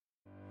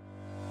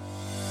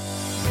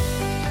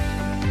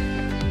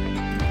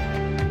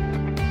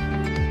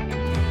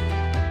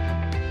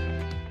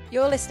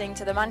You're listening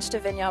to the Manchester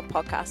Vineyard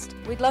podcast.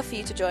 We'd love for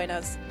you to join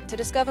us. To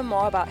discover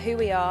more about who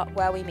we are,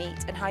 where we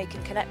meet, and how you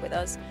can connect with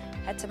us,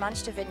 head to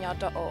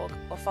manchestervineyard.org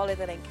or follow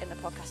the link in the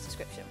podcast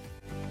description.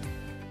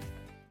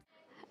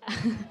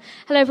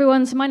 Hello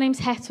everyone, so my name's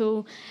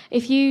Hettle.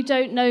 If you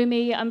don't know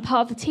me, I'm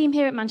part of the team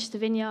here at Manchester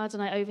Vineyard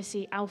and I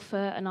oversee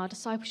Alpha and our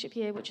discipleship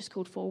year, which is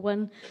called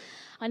 4-1.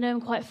 I know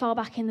I'm quite far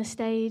back in the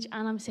stage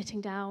and I'm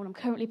sitting down. I'm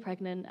currently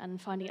pregnant and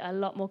finding it a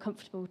lot more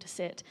comfortable to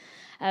sit.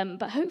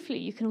 But hopefully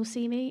you can all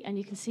see me and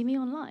you can see me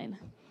online.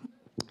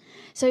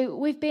 So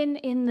we've been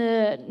in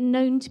the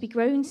Known to be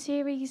Grown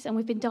series and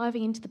we've been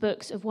diving into the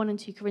books of 1 and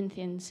 2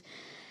 Corinthians.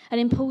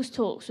 And in Paul's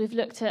talks, we've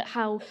looked at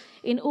how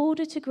in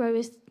order to grow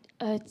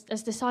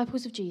as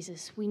disciples of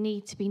Jesus, we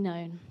need to be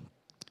known.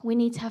 We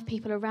need to have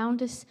people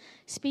around us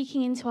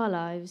speaking into our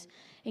lives,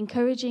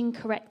 encouraging,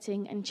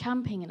 correcting, and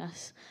championing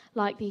us,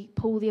 like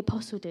Paul the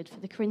Apostle did for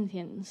the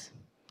Corinthians.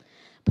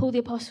 Paul the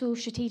Apostle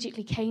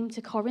strategically came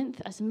to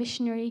Corinth as a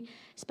missionary,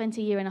 spent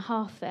a year and a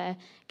half there,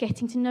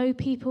 getting to know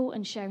people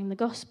and sharing the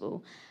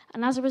gospel.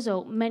 And as a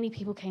result, many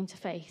people came to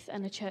faith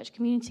and a church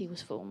community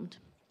was formed.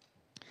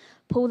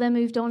 Paul then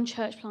moved on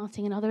church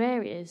planting in other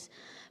areas,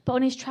 but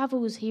on his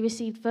travels he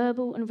received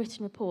verbal and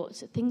written reports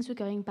that things were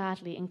going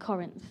badly in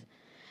Corinth.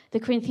 The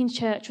Corinthian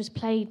church was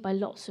plagued by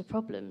lots of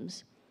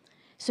problems.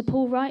 So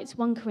Paul writes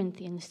 1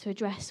 Corinthians to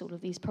address all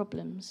of these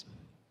problems.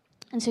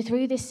 And so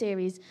through this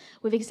series,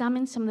 we've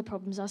examined some of the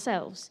problems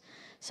ourselves,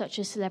 such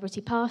as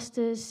celebrity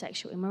pastors,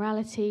 sexual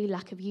immorality,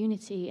 lack of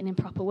unity, and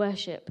improper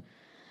worship.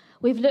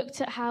 We've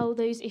looked at how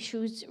those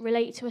issues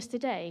relate to us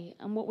today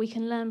and what we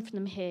can learn from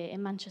them here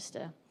in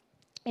Manchester,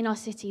 in our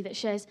city that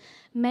shares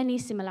many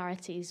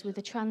similarities with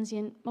the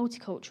transient,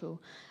 multicultural,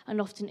 and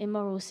often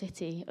immoral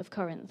city of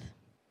Corinth.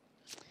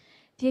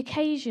 The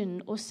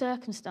occasion or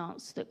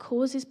circumstance that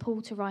causes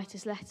Paul to write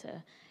his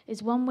letter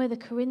is one where the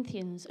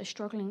Corinthians are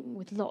struggling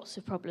with lots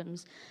of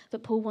problems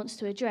that Paul wants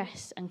to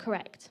address and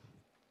correct.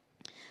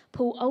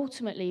 Paul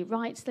ultimately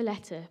writes the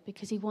letter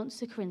because he wants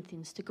the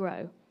Corinthians to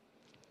grow.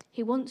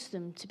 He wants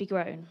them to be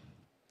grown.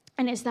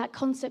 And it's that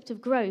concept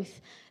of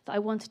growth that I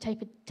want to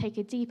take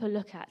a deeper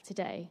look at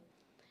today.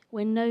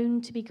 We're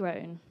known to be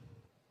grown.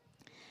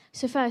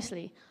 So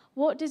firstly,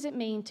 what does it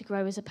mean to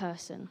grow as a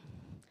person?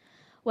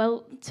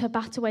 Well, to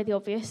bat away the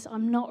obvious,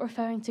 I'm not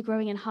referring to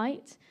growing in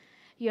height.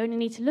 You only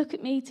need to look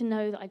at me to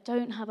know that I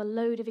don't have a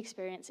load of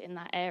experience in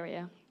that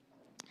area.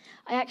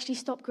 I actually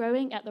stopped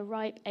growing at the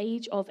ripe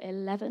age of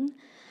 11.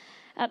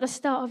 At the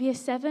start of year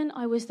 7,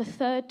 I was the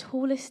 3rd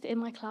tallest in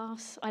my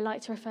class. I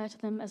like to refer to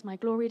them as my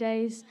glory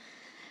days.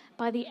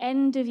 By the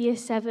end of year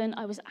 7,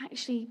 I was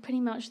actually pretty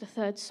much the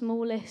 3rd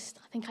smallest.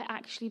 I think I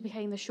actually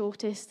became the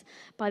shortest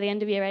by the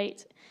end of year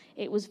 8.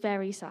 It was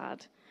very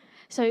sad.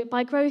 So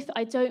by growth,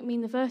 I don't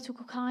mean the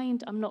vertical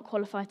kind. I'm not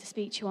qualified to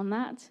speak to you on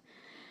that.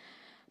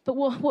 But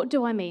what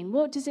do I mean?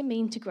 What does it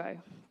mean to grow?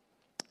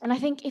 And I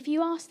think if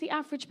you ask the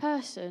average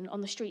person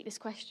on the street this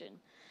question,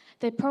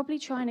 they'd probably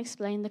try and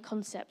explain the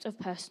concept of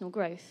personal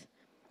growth.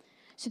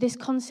 So this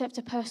concept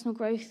of personal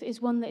growth is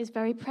one that is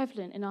very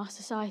prevalent in our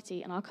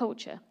society and our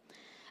culture.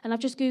 And I've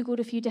just Googled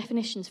a few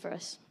definitions for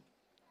us.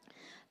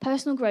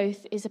 Personal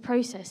growth is a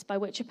process by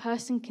which a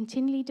person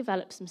continually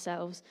develops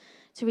themselves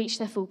to reach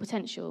their full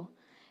potential.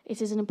 It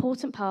is an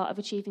important part of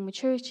achieving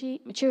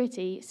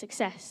maturity,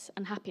 success,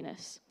 and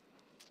happiness.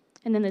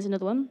 And then there's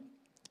another one.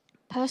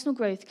 Personal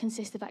growth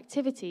consists of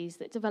activities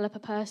that develop a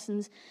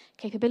person's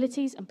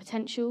capabilities and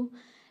potential,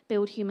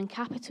 build human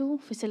capital,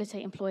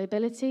 facilitate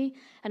employability,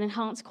 and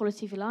enhance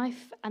quality of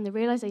life, and the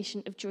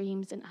realization of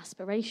dreams and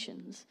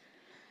aspirations.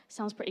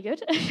 Sounds pretty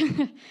good.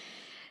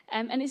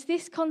 And it's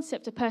this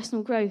concept of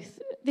personal growth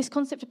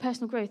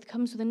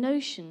comes with a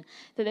notion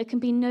that there can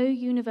be no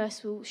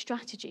universal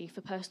strategy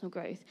for personal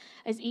growth,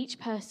 as each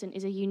person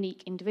is a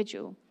unique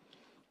individual.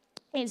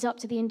 It's up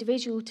to the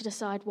individual to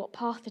decide what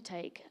path to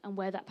take and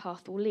where that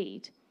path will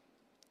lead.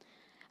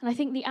 And I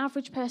think the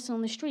average person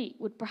on the street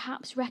would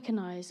perhaps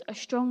recognise a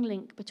strong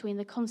link between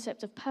the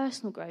concept of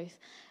personal growth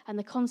and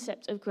the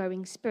concept of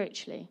growing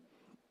spiritually.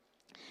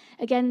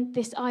 Again,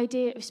 this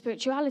idea of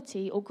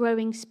spirituality or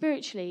growing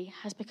spiritually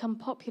has become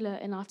popular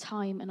in our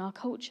time and our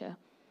culture.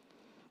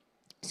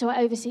 So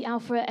I oversee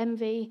Alpha at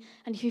MV,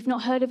 and if you've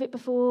not heard of it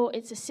before,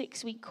 it's a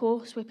 6-week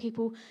course where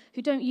people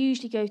who don't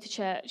usually go to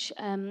church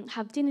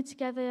have dinner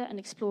together and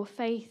explore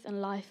faith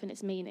and life and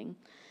its meaning.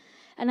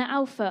 And at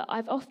Alpha,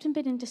 I've often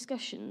been in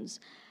discussions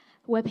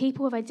where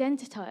people have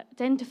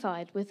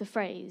identified with the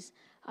phrase,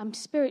 I'm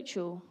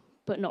spiritual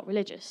but not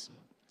religious.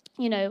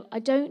 You know, I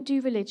don't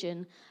do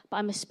religion, but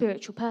I'm a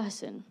spiritual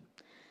person.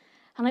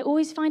 And I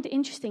always find it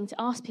interesting to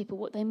ask people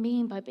what they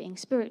mean by being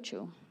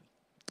spiritual.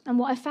 And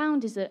what I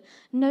found is that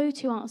no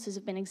 2 answers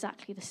have been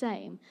exactly the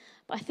same,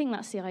 but I think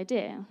that's the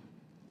idea.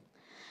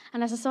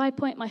 And as a side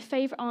point, my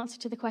favourite answer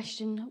to the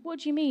question,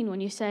 what do you mean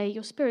when you say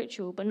you're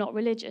spiritual but not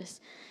religious,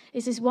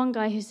 is this one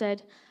guy who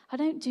said, I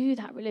don't do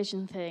that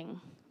religion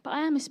thing, but I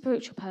am a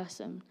spiritual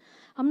person.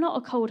 I'm not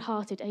a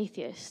cold-hearted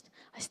atheist.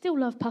 I still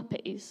love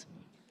puppies.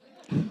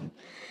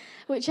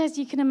 which, as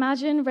you can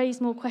imagine,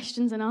 raised more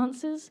questions than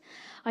answers.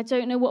 I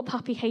don't know what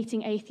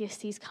puppy-hating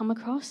atheists he's come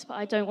across, but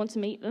I don't want to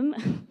meet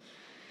them.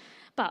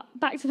 But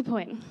back to the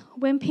point.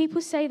 When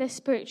people say they're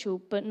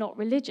spiritual but not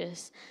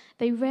religious,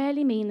 they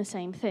rarely mean the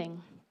same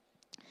thing.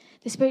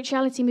 The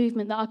spirituality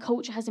movement that our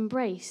culture has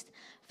embraced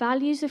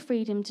values the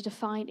freedom to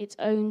define its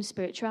own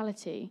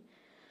spirituality,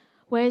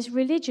 whereas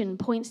religion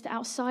points to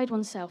outside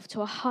oneself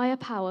to a higher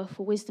power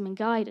for wisdom and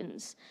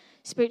guidance.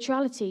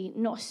 Spirituality,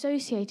 not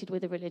associated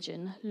with a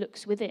religion,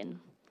 looks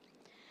within.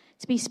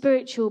 To be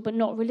spiritual but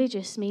not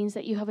religious means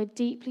that you have a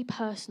deeply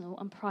personal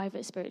and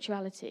private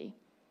spirituality.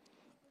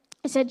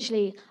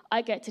 Essentially,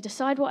 I get to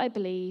decide what I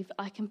believe.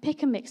 I can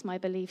pick and mix my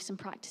beliefs and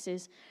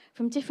practices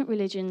from different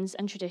religions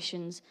and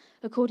traditions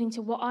according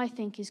to what I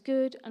think is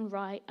good and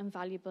right and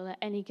valuable at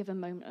any given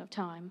moment of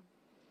time.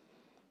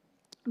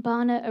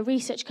 Barna, a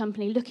research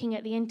company looking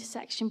at the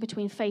intersection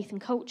between faith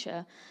and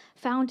culture,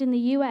 found in the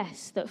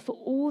US that for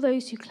all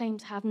those who claim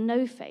to have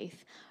no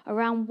faith,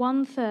 around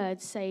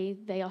 1/3 say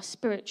they are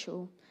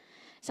spiritual.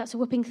 So that's a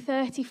whopping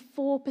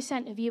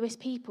 34% of US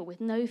people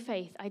with no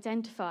faith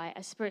identify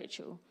as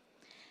spiritual.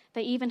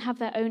 They even have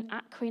their own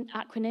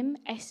acronym,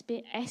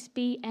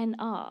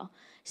 SBNR,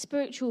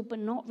 spiritual but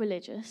not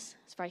religious.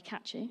 It's very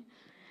catchy.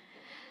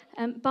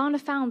 Barna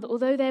found that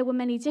although there were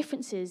many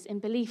differences in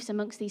beliefs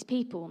amongst these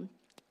people,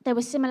 there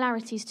were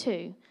similarities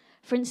too.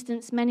 For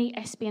instance, many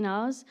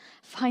SBNRs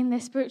find their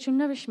spiritual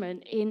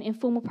nourishment in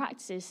informal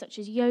practices such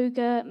as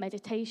yoga,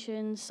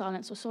 meditation,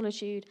 silence or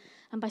solitude,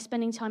 and by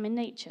spending time in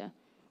nature.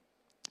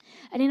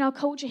 And in our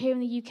culture here in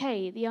the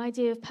UK, the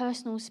idea of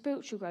personal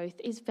spiritual growth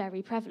is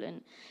very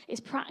prevalent. It's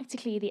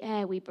practically the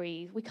air we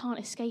breathe. We can't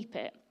escape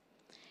it.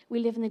 We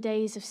live in the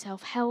days of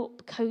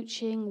self-help,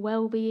 coaching,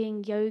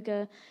 well-being,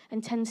 yoga,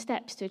 and 10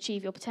 steps to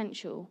achieve your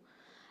potential.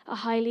 A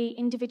highly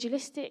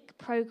individualistic,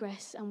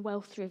 progress, and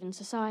wealth-driven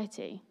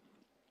society.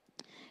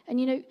 And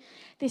you know,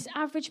 this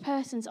average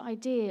person's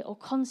idea or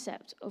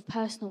concept of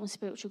personal and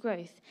spiritual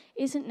growth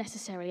isn't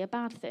necessarily a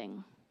bad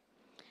thing.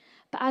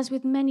 But as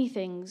with many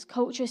things,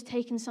 culture has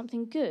taken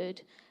something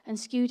good and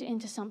skewed it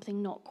into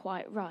something not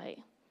quite right.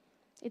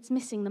 It's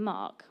missing the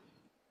mark.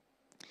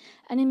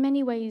 And in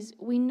many ways,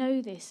 we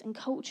know this and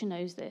culture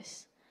knows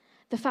this.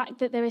 The fact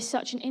that there is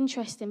such an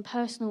interest in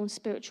personal and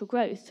spiritual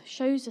growth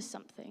shows us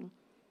something.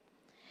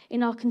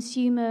 In our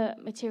consumer,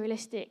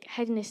 materialistic,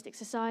 hedonistic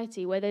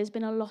society, where there's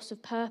been a loss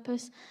of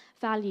purpose,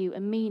 value,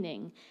 and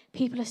meaning,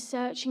 people are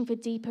searching for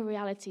deeper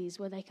realities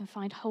where they can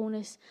find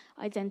wholeness,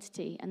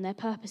 identity, and their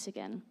purpose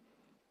again.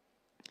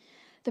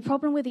 The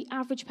problem with the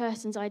average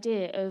person's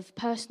idea of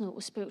personal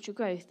or spiritual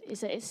growth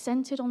is that it's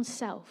centered on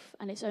self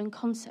and its own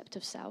concept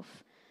of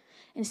self,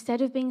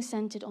 instead of being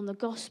centered on the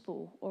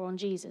gospel or on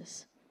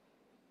Jesus.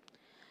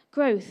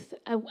 Growth,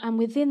 and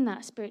within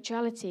that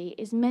spirituality,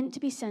 is meant to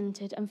be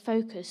centered and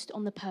focused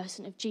on the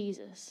person of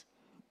Jesus.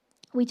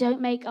 We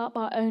don't make up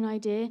our own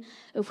idea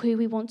of who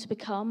we want to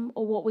become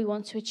or what we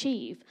want to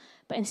achieve,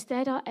 but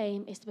instead our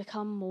aim is to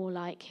become more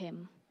like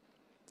him.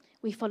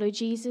 We follow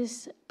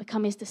Jesus,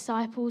 become his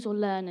disciples or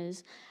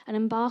learners, and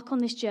embark on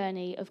this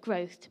journey of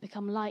growth to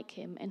become like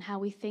him in how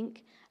we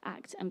think,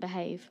 act, and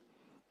behave.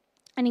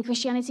 And in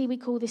Christianity, we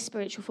call this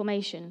spiritual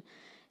formation.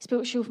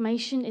 Spiritual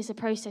formation is a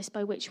process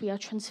by which we are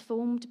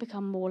transformed to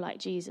become more like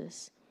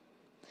Jesus.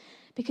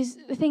 Because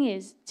the thing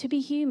is, to be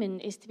human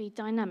is to be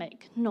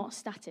dynamic, not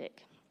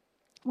static.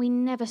 We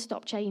never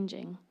stop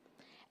changing.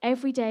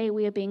 Every day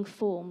we are being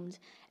formed.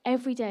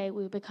 Every day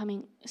we are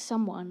becoming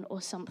someone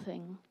or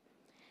something.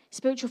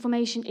 Spiritual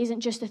formation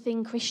isn't just a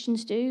thing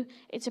Christians do,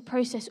 it's a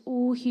process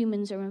all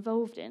humans are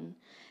involved in.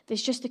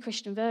 There's just a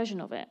Christian version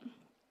of it.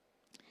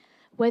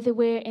 Whether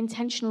we're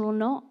intentional or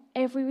not,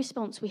 every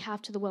response we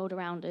have to the world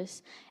around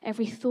us,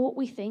 every thought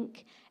we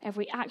think,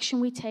 every action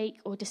we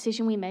take or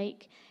decision we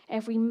make,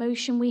 every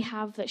emotion we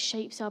have that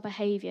shapes our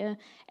behavior,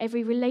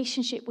 every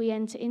relationship we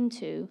enter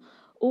into,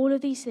 all of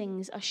these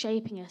things are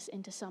shaping us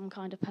into some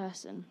kind of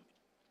person.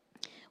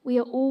 We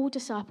are all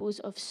disciples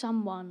of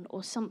someone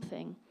or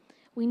something.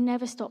 We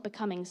never stop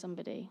becoming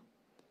somebody.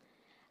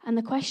 And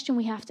the question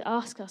we have to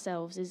ask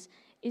ourselves is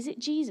it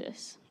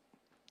Jesus?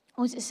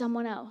 Or is it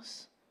someone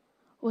else?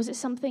 Or is it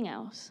something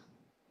else?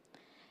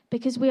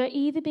 Because we are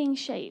either being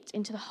shaped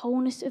into the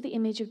wholeness of the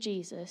image of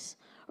Jesus,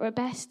 or at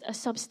best a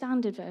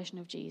substandard version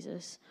of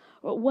Jesus,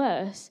 or at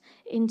worst,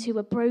 into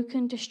a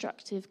broken,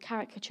 destructive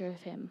caricature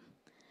of him.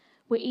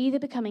 We're either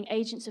becoming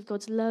agents of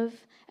God's love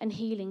and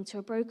healing to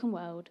a broken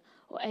world,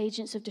 or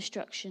agents of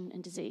destruction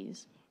and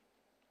disease.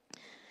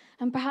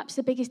 And perhaps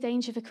the biggest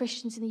danger for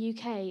Christians in the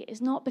UK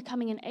is not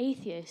becoming an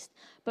atheist,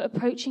 but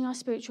approaching our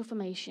spiritual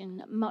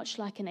formation much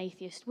like an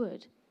atheist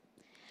would.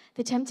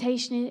 The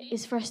temptation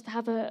is for us to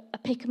have a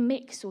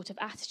pick-and-mix sort of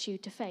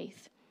attitude to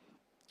faith,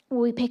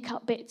 where we pick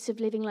up bits of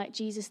living like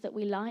Jesus that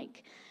we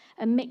like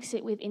and mix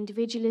it with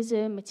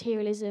individualism,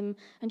 materialism,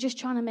 and just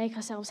trying to make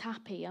ourselves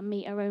happy and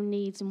meet our own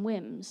needs and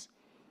whims.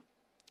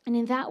 And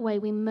in that way,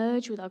 we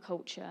merge with our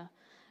culture,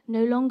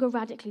 no longer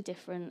radically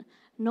different,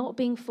 not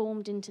being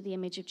formed into the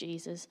image of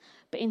Jesus,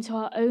 but into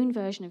our own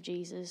version of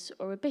Jesus,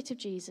 or a bit of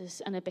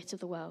Jesus and a bit of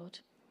the world.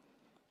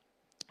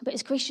 But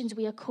as Christians,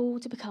 we are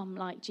called to become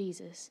like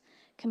Jesus,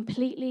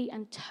 completely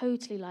and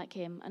totally like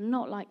him and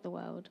not like the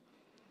world.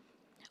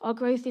 Our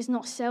growth is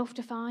not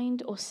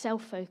self-defined or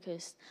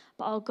self-focused,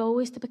 but our goal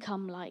is to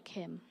become like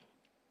him.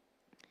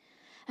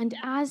 And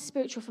as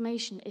spiritual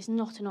formation is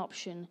not an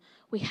option,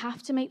 we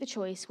have to make the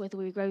choice whether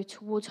we grow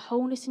towards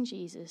wholeness in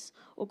Jesus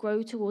or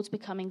grow towards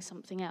becoming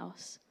something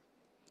else.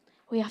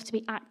 We have to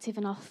be active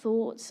in our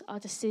thoughts, our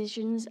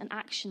decisions and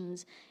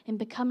actions in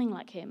becoming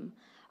like him.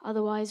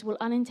 Otherwise, we'll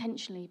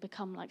unintentionally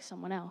become like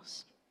someone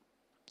else.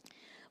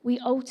 We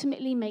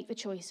ultimately make the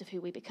choice of who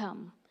we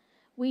become.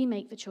 We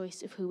make the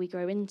choice of who we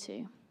grow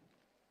into.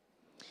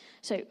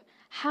 So,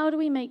 how do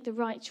we make the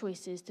right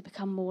choices to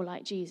become more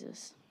like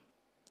Jesus?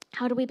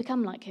 How do we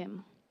become like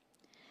him?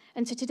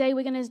 And so today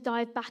we're going to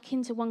dive back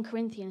into 1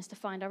 Corinthians to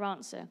find our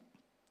answer.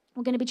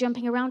 We're going to be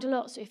jumping around a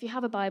lot, so if you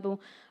have a Bible,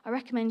 I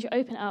recommend you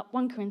open it up,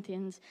 1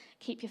 Corinthians,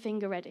 keep your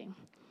finger ready.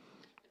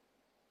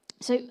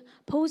 So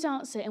Paul's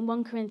answer in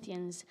 1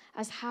 Corinthians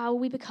as how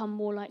we become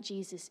more like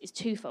Jesus is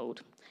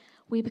twofold.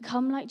 We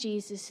become like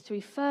Jesus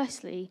through,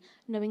 firstly,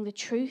 knowing the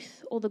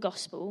truth or the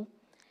gospel,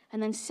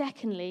 and then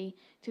secondly,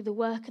 through the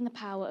work and the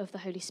power of the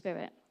Holy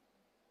Spirit.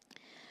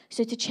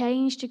 So to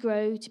change, to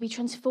grow, to be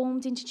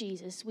transformed into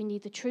Jesus, we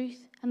need the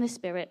truth and the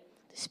Spirit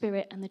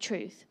and the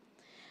truth.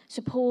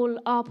 So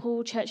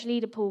Paul, church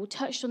leader Paul,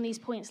 touched on these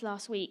points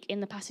last week in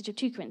the passage of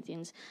 2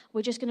 Corinthians.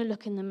 We're just going to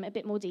look in them in a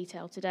bit more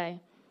detail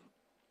today.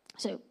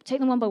 So take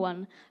them one by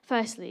one.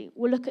 Firstly,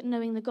 we'll look at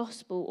knowing the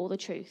gospel or the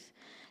truth.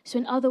 So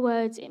in other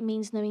words, it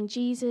means knowing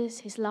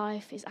Jesus, his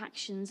life, his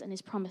actions, and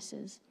his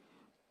promises.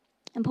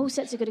 And Paul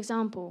sets a good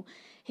example.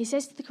 He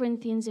says to the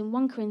Corinthians in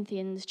 1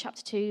 Corinthians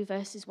chapter 2,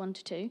 verses 1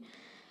 to 2,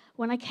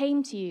 "When I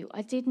came to you,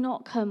 I did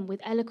not come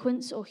with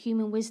eloquence or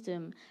human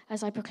wisdom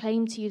as I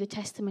proclaimed to you the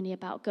testimony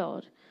about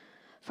God.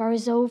 For I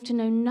resolved to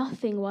know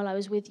nothing while I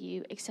was with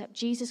you except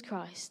Jesus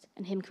Christ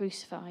and him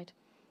crucified."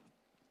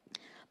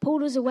 Paul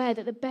was aware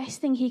that the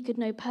best thing he could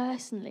know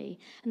personally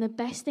and the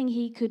best thing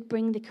he could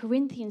bring the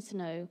Corinthians to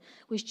know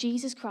was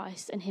Jesus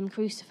Christ and him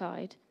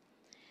crucified.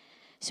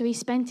 So he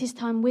spent his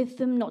time with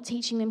them, not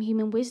teaching them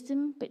human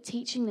wisdom, but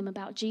teaching them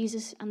about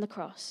Jesus and the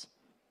cross.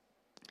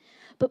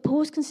 But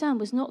Paul's concern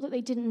was not that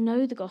they didn't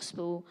know the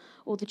gospel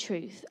or the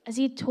truth, as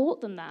he had taught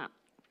them that.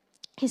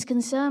 His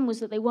concern was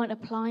that they weren't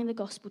applying the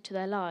gospel to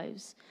their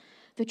lives.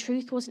 The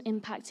truth wasn't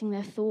impacting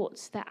their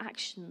thoughts, their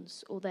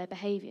actions, or their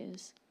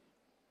behaviors.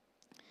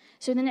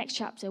 So in the next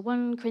chapter,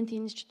 1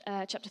 Corinthians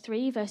chapter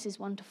 3, verses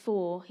 1 to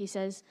 4, he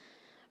says,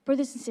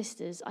 "Brothers and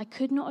sisters, I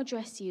could not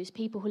address you as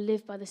people who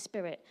live by the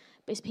Spirit,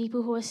 but as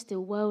people who are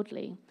still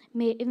worldly,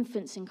 mere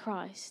infants in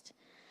Christ.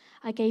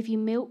 I gave you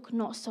milk,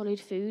 not solid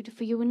food,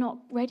 for you were not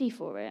ready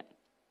for it.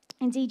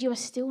 Indeed, you are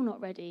still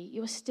not ready.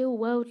 You are still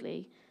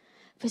worldly.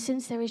 For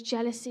since there is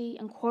jealousy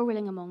and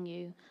quarreling among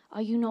you,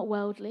 are you not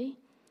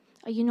worldly?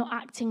 Are you not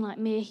acting like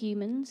mere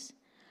humans?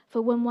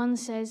 For when one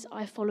says,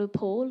 'I follow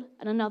Paul,'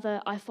 and another,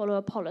 'I follow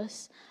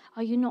Apollos,'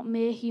 are you not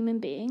mere human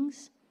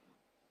beings?"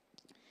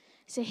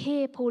 So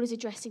here Paul is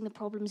addressing the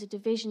problems of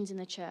divisions in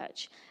the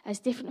church as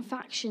different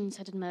factions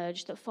had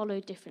emerged that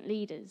followed different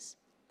leaders.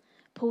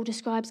 Paul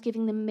describes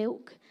giving them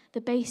milk, the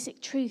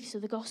basic truths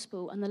of the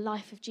gospel and the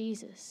life of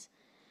Jesus.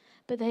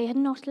 But they had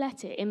not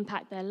let it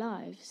impact their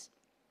lives.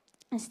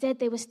 Instead,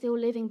 they were still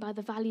living by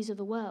the values of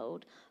the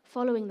world,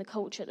 following the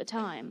culture at the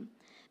time.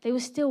 They were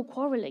still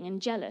quarreling and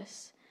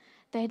jealous.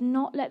 They had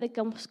not let the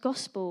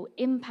gospel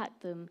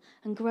impact them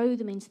and grow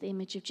them into the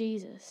image of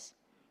Jesus.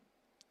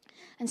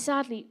 And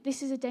sadly,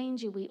 this is a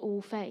danger we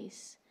all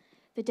face,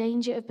 the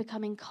danger of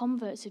becoming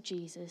converts of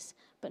Jesus,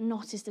 but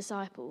not his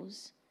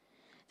disciples.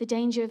 The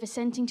danger of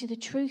assenting to the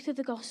truth of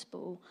the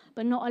gospel,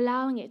 but not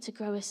allowing it to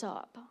grow us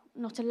up,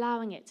 not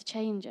allowing it to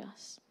change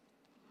us.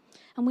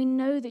 And we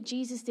know that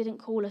Jesus didn't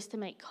call us to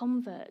make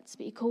converts,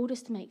 but he called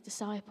us to make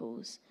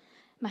disciples.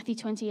 Matthew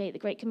 28, the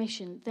Great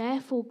Commission,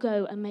 "Therefore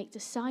go and make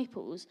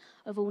disciples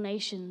of all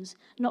nations,"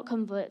 not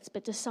converts,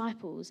 but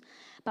disciples,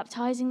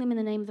 "baptizing them in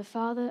the name of the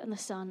Father and the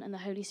Son and the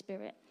Holy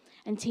Spirit,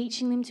 and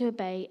teaching them to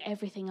obey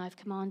everything I've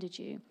commanded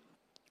you."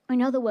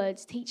 In other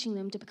words, teaching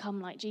them to become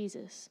like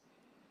Jesus.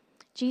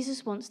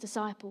 Jesus wants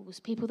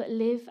disciples, people that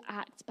live,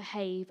 act,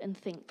 behave, and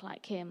think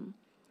like him.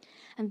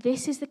 And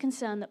this is the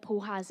concern that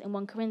Paul has in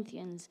 1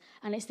 Corinthians,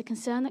 and it's the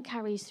concern that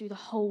carries through the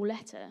whole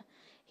letter.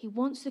 He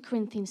wants the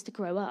Corinthians to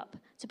grow up,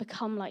 to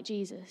become like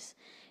Jesus.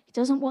 He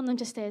doesn't want them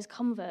to stay as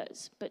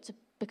converts, but to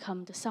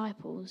become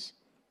disciples.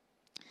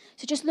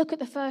 So just look at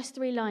the first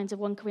 3 lines of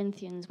 1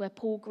 Corinthians where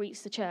Paul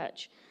greets the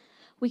church.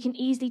 We can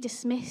easily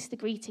dismiss the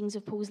greetings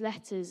of Paul's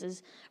letters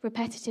as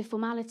repetitive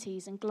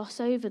formalities and gloss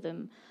over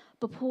them,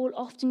 but Paul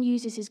often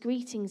uses his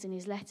greetings in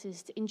his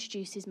letters to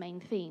introduce his main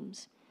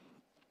themes.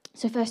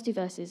 So first 2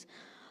 verses.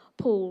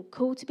 "Paul,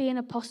 called to be an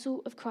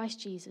apostle of Christ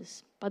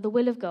Jesus, by the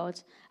will of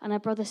God, and our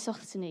brother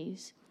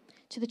Sosthenes,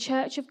 to the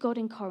church of God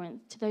in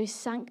Corinth, to those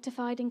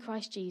sanctified in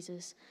Christ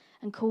Jesus,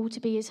 and called to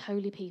be his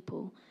holy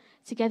people,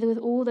 together with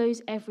all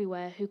those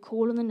everywhere who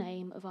call on the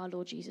name of our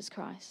Lord Jesus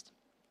Christ."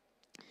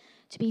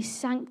 To be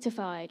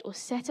sanctified or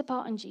set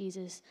apart in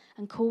Jesus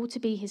and called to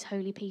be his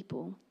holy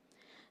people.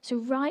 So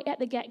right at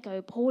the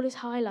get-go, Paul is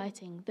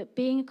highlighting that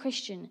being a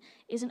Christian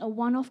isn't a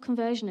one-off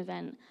conversion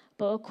event,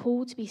 but a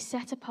call to be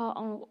set apart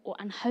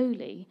and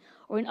holy,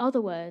 or in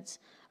other words,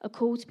 a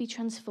call to be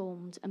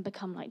transformed and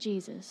become like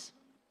Jesus.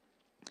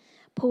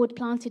 Paul had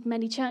planted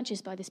many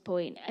churches by this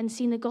point and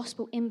seen the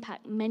gospel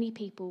impact many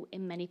people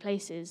in many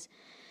places.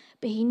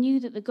 But he knew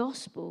that the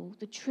gospel,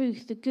 the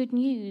truth, the good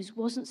news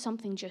wasn't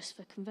something just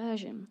for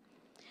conversion.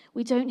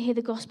 We don't hear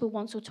the gospel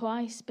once or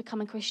twice,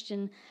 become a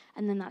Christian,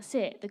 and then that's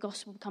it. The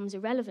gospel becomes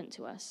irrelevant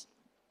to us.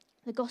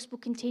 The gospel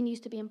continues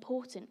to be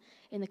important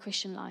in the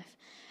Christian life,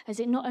 as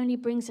it not only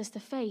brings us to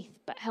faith,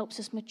 but helps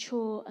us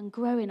mature and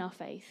grow in our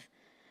faith.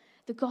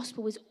 The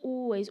gospel is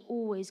always,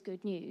 always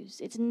good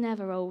news. It's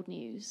never old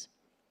news.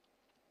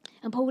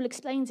 And Paul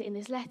explains it in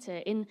this letter.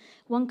 In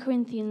 1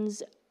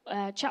 Corinthians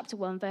chapter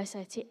 1, verse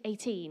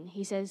 18,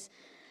 he says,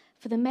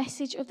 "For the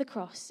message of the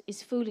cross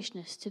is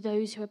foolishness to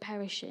those who are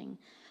perishing,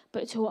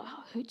 but to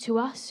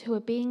us who are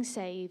being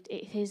saved,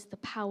 it is the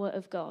power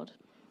of God."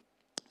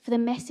 For the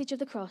message of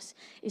the cross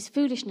is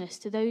foolishness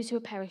to those who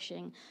are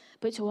perishing,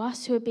 but to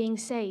us who are being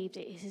saved,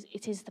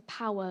 it is the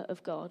power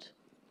of God.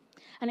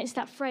 And it's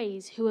that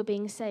phrase, who are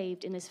being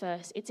saved, in this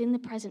verse. It's in the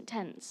present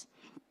tense.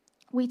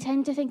 We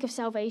tend to think of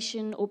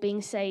salvation or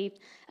being saved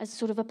as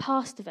sort of a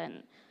past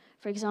event.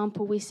 For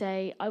example, we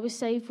say, I was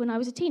saved when I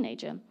was a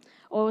teenager,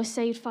 or I was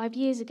saved 5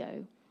 years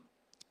ago.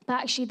 But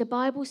actually, the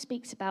Bible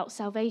speaks about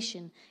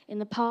salvation in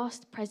the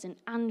past, present,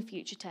 and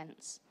future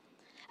tense.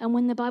 And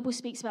when the Bible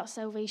speaks about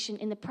salvation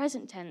in the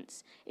present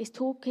tense, it's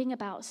talking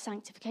about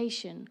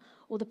sanctification,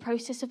 or the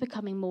process of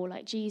becoming more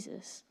like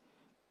Jesus.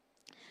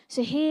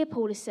 So here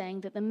Paul is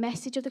saying that the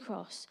message of the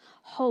cross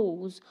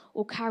holds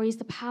or carries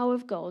the power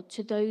of God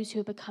to those who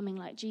are becoming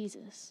like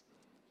Jesus.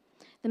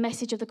 The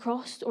message of the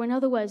cross, or in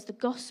other words, the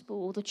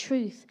gospel or the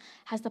truth,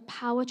 has the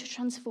power to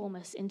transform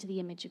us into the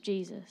image of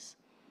Jesus.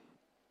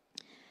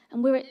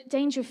 And we're at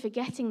danger of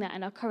forgetting that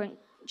in our current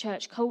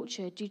church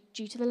culture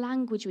due to the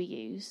language we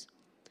use.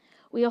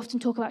 We often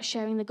talk about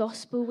sharing the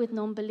gospel with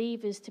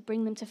non-believers to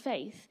bring them to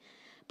faith,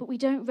 but we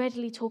don't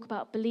readily talk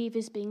about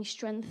believers being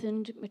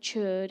strengthened,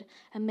 matured,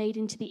 and made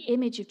into the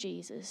image of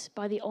Jesus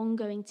by the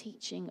ongoing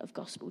teaching of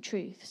gospel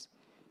truths.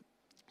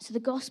 So the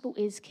gospel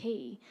is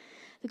key.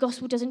 The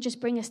gospel doesn't just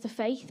bring us to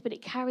faith, but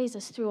it carries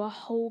us through our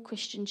whole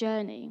Christian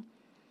journey.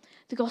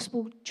 The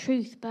gospel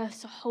truth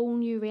births a whole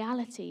new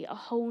reality, a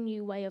whole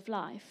new way of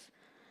life.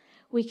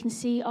 We can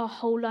see our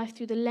whole life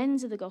through the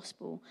lens of the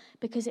gospel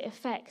because it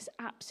affects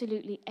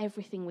absolutely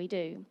everything we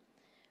do.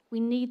 We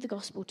need the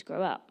gospel to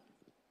grow up.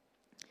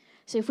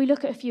 So if we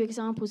look at a few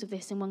examples of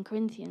this in 1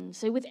 Corinthians,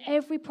 so with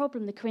every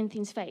problem the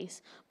Corinthians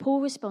face, Paul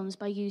responds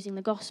by using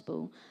the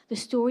gospel, the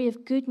story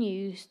of good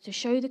news, to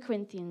show the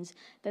Corinthians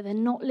that they're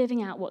not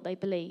living out what they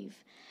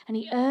believe. And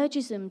he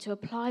urges them to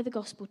apply the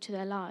gospel to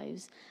their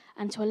lives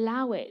and to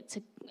allow it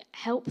to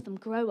help them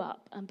grow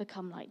up and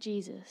become like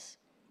Jesus.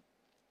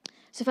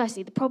 So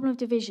firstly, the problem of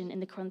division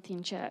in the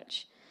Corinthian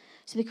church.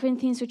 So the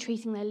Corinthians were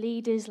treating their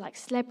leaders like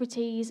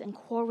celebrities and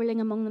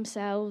quarreling among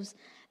themselves.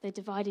 They're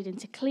divided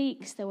into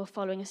cliques. They were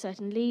following a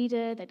certain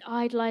leader. They'd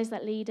idolized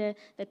that leader.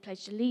 They'd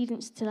pledged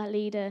allegiance to that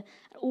leader,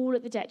 all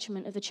at the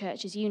detriment of the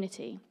church's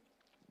unity.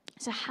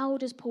 So how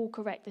does Paul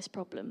correct this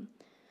problem?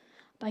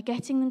 By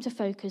getting them to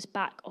focus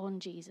back on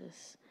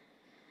Jesus.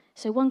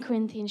 So 1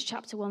 Corinthians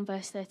chapter 1,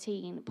 verse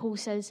 13, Paul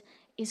says,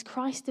 "Is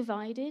Christ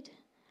divided?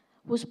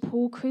 Was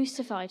Paul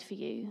crucified for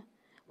you?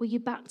 Were you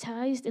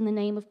baptized in the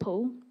name of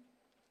Paul?"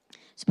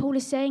 So Paul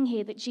is saying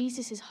here that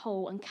Jesus is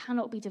whole and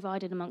cannot be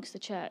divided amongst the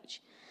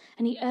church.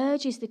 And he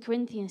urges the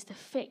Corinthians to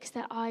fix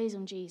their eyes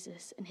on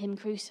Jesus and him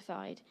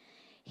crucified.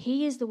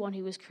 He is the one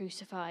who was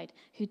crucified,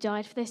 who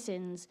died for their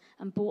sins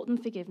and brought them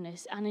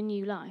forgiveness and a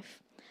new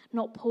life.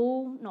 Not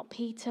Paul, not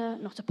Peter,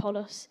 not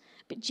Apollos,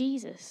 but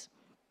Jesus.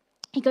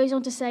 He goes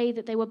on to say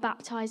that they were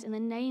baptized in the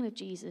name of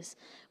Jesus,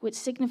 which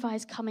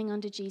signifies coming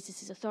under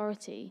Jesus'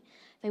 authority.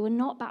 They were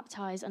not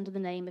baptized under the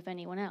name of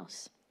anyone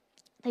else.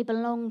 They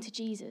belonged to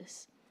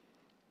Jesus.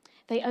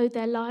 They owed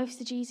their lives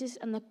to Jesus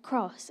and the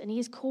cross, and he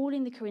is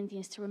calling the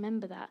Corinthians to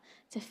remember that,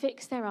 to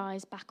fix their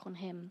eyes back on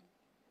him.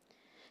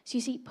 So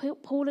you see,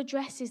 Paul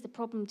addresses the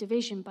problem of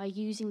division by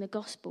using the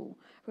gospel,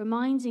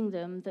 reminding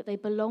them that they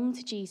belong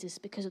to Jesus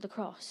because of the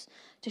cross,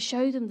 to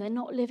show them they're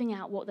not living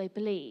out what they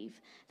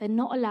believe. They're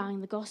not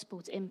allowing the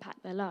gospel to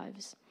impact their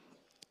lives.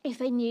 If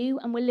they knew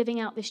and were living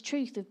out this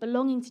truth of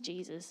belonging to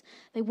Jesus,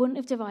 they wouldn't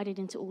have divided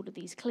into all of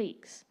these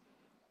cliques.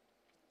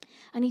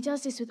 And he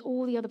does this with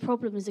all the other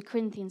problems the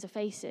Corinthians are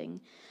facing.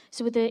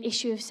 So with the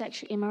issue of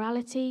sexual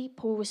immorality,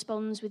 Paul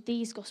responds with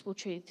these gospel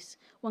truths.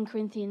 1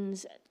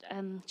 Corinthians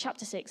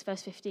chapter 6,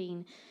 verse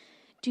 15.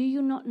 "Do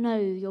you not know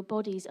your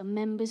bodies are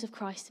members of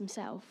Christ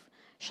himself?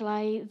 Shall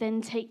I then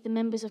take the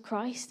members of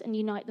Christ and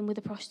unite them with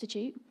a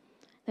prostitute?"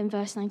 Then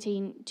verse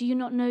 19. "Do you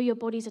not know your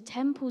bodies are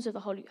temples of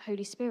the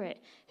Holy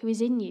Spirit who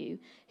is in you,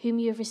 whom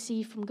you have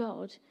received from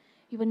God?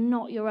 You are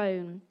not your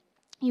own.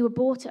 You were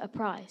bought at a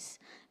price.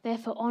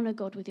 Therefore, honor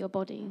God with your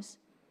bodies."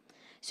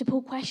 So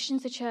Paul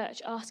questions the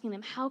church, asking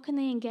them, how can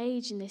they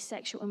engage in this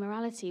sexual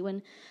immorality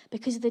when,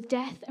 because of the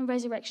death and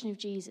resurrection of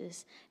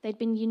Jesus, they'd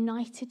been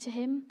united to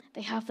him,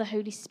 they have the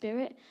Holy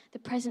Spirit, the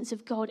presence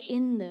of God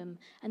in them,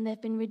 and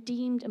they've been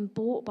redeemed and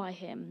bought by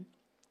him.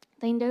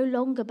 They no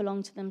longer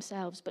belong to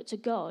themselves, but to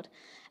God,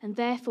 and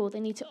therefore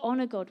they need to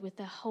honour God with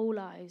their whole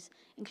lives,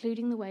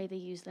 including the way they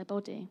use their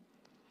body.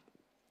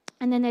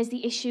 And then there's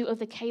the issue of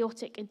the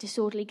chaotic and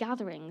disorderly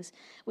gatherings,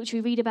 which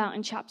we read about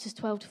in chapters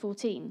 12 to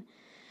 14.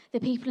 The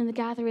people in the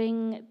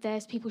gathering,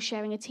 there's people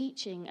sharing a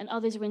teaching, and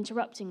others are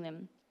interrupting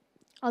them.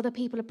 Other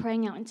people are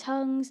praying out in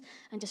tongues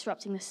and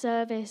disrupting the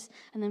service,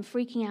 and then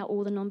freaking out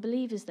all the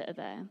non-believers that are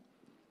there.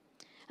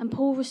 And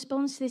Paul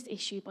responds to this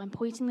issue by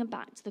pointing them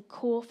back to the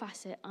core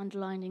facet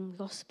underlining the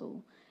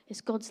gospel.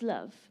 It's God's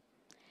love.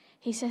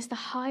 He says the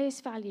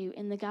highest value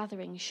in the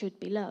gathering should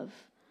be love.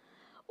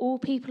 All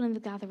people in the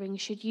gathering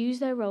should use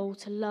their role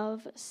to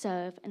love,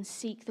 serve, and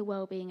seek the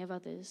well-being of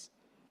others.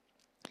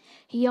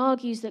 He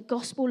argues that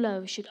gospel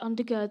love should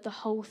undergird the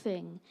whole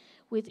thing,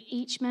 with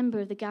each member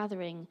of the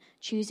gathering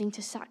choosing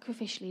to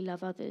sacrificially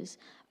love others,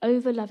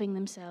 over loving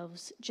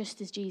themselves, just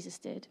as Jesus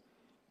did.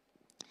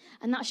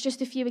 And that's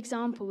just a few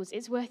examples.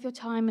 It's worth your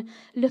time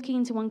looking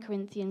into 1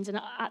 Corinthians and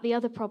at the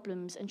other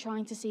problems and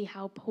trying to see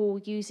how Paul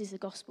uses the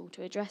gospel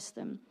to address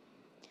them.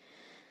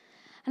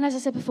 And as I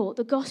said before,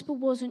 the gospel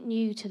wasn't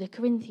new to the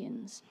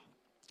Corinthians.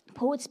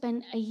 Paul had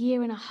spent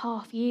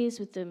 1.5 years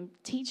with them,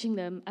 teaching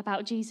them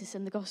about Jesus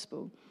and the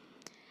gospel.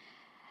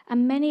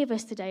 And many of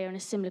us today are in a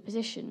similar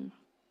position.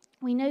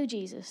 We know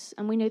Jesus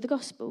and we know the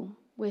gospel.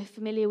 We're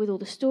familiar with all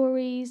the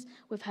stories,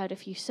 we've heard a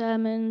few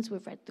sermons,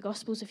 we've read the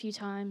gospels a few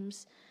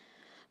times.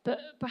 But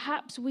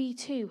perhaps we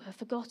too have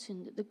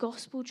forgotten that the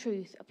gospel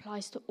truth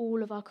applies to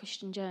all of our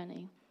Christian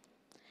journey.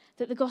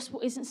 That the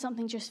gospel isn't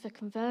something just for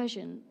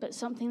conversion, but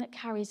something that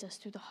carries us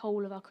through the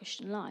whole of our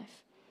Christian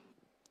life.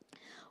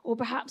 Or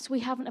perhaps we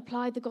haven't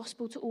applied the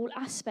gospel to all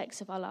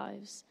aspects of our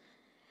lives.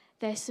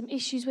 There's some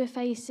issues we're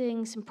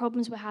facing, some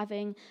problems we're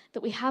having,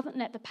 that we haven't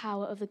let the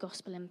power of the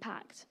gospel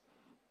impact.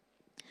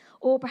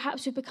 Or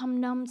perhaps we've become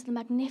numb to the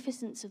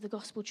magnificence of the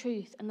gospel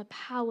truth and the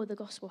power the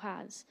gospel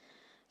has.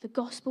 The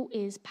gospel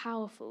is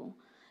powerful.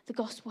 The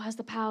gospel has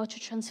the power to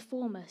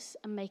transform us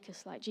and make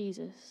us like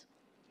Jesus.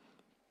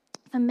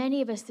 For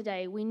many of us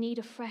today, we need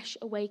a fresh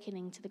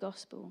awakening to the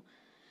gospel.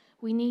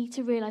 We need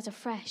to realize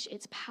afresh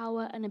its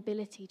power and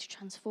ability to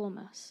transform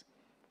us.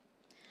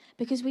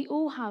 Because we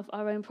all have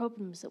our own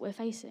problems that we're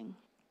facing.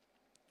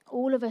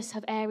 All of us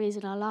have areas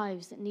in our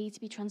lives that need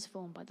to be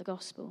transformed by the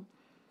gospel.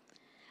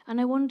 And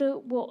I wonder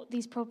what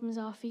these problems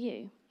are for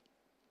you.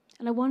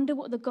 And I wonder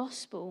what the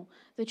gospel,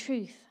 the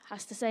truth,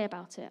 has to say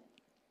about it.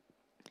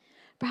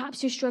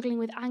 Perhaps you're struggling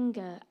with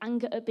anger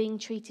at being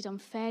treated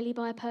unfairly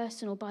by a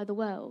person or by the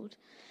world.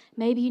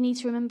 Maybe you need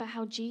to remember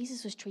how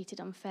Jesus was treated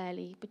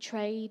unfairly,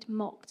 betrayed,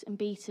 mocked, and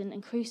beaten,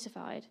 and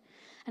crucified,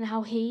 and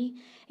how he,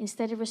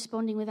 instead of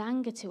responding with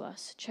anger to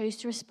us, chose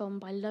to respond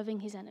by loving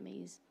his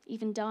enemies,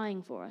 even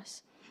dying for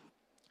us.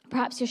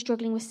 Perhaps you're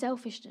struggling with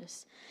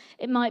selfishness.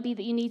 It might be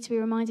that you need to be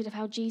reminded of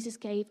how Jesus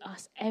gave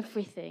us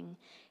everything.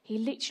 He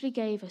literally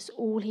gave us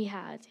all he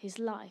had, his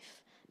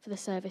life, for the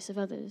service of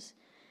others.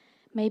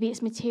 Maybe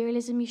it's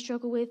materialism you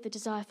struggle with, the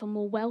desire for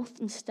more wealth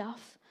and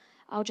stuff.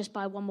 I'll just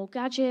buy one more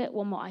gadget,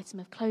 one more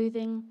item of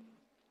clothing.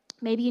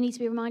 Maybe you need to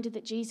be reminded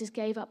that Jesus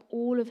gave up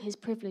all of his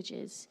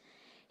privileges.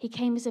 He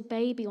came as a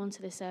baby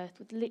onto this earth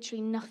with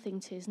literally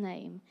nothing to his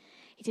name.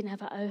 He didn't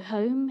have a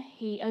home.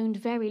 He owned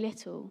very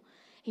little.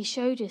 He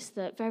showed us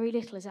that very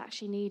little is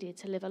actually needed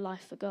to live a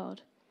life for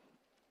God.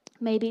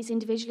 Maybe it's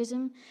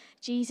individualism.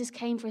 Jesus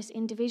came for us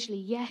individually,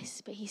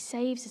 yes, but he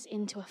saves us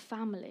into a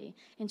family,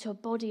 into a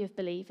body of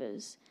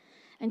believers.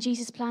 And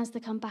Jesus plans to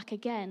come back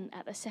again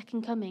at the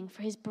second coming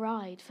for his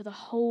bride, for the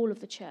whole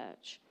of the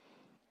church.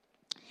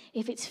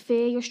 If it's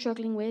fear you're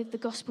struggling with, the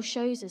gospel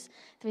shows us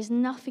there is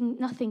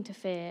nothing to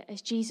fear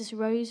as Jesus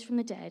rose from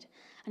the dead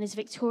and is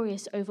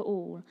victorious over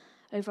all,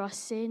 over our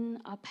sin,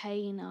 our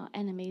pain, our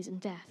enemies, and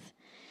death.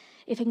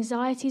 If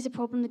anxiety is a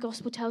problem, the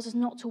gospel tells us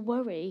not to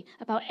worry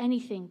about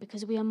anything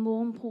because we are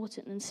more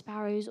important than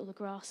sparrows or the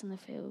grass in the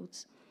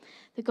fields.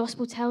 The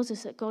gospel tells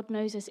us that God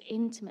knows us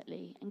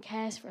intimately and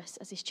cares for us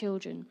as his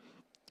children.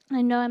 And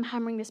I know I'm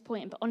hammering this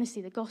point, but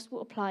honestly, the gospel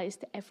applies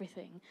to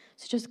everything.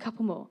 So just a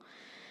couple more.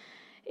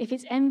 If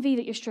it's envy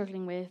that you're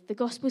struggling with, the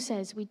gospel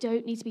says we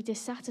don't need to be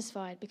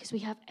dissatisfied because we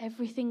have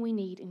everything we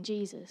need in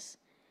Jesus.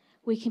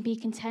 We can be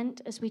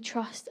content as we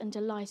trust and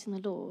delight in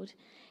the Lord.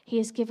 He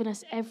has given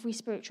us every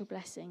spiritual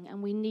blessing,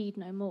 and we need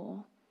no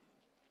more.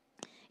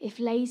 If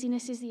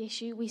laziness is the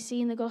issue, we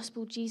see in the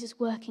gospel Jesus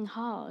working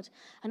hard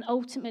and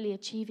ultimately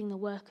achieving the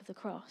work of the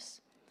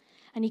cross.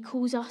 And he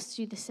calls us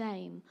to do the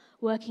same,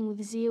 working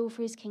with zeal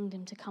for his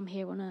kingdom to come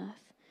here on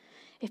earth.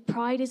 If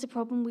pride is a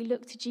problem, we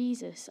look to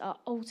Jesus, our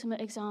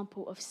ultimate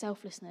example of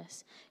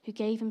selflessness, who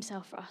gave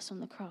himself for us on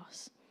the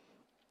cross.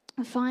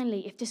 And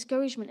finally, if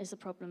discouragement is a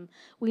problem,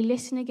 we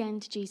listen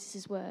again to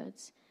Jesus'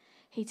 words.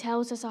 He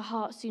tells us our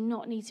hearts do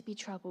not need to be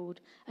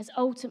troubled, as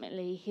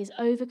ultimately he has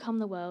overcome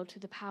the world through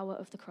the power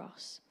of the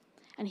cross,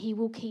 and he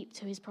will keep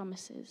to his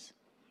promises.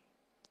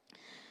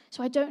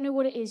 So I don't know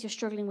what it is you're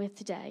struggling with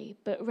today,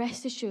 but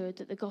rest assured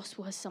that the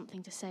gospel has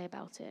something to say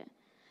about it.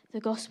 The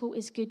gospel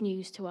is good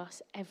news to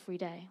us every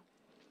day.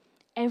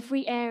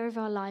 Every area of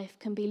our life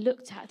can be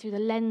looked at through the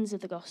lens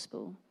of the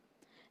gospel.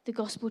 The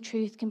gospel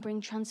truth can bring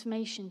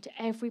transformation to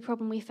every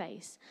problem we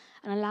face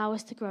and allow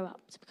us to grow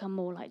up to become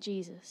more like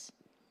Jesus.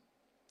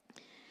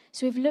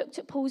 So we've looked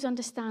at Paul's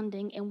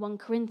understanding in 1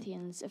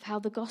 Corinthians of how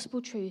the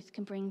gospel truth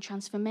can bring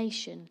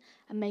transformation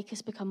and make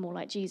us become more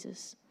like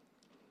Jesus.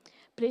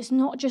 But it's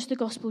not just the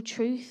gospel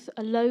truth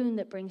alone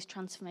that brings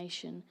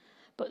transformation,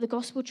 but the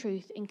gospel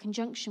truth in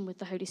conjunction with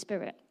the Holy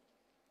Spirit.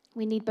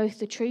 We need both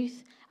the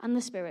truth and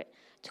the Spirit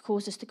to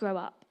cause us to grow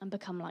up and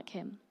become like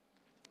him.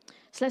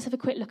 So let's have a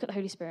quick look at the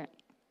Holy Spirit.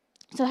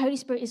 So the Holy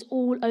Spirit is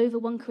all over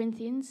 1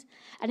 Corinthians,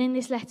 and in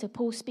this letter,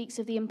 Paul speaks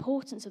of the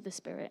importance of the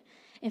Spirit,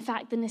 in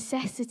fact, the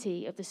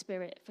necessity of the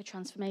Spirit for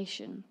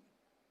transformation.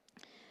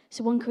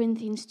 So 1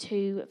 Corinthians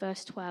 2,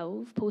 verse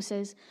 12, Paul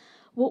says,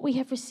 "What we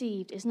have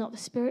received is not the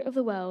spirit of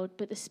the world,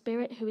 but the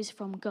Spirit who is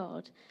from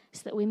God,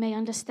 so that we may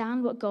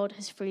understand what God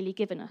has freely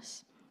given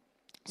us."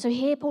 So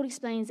here Paul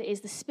explains it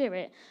is the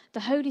Spirit,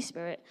 the Holy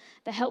Spirit,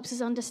 that helps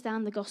us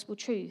understand the gospel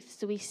truth,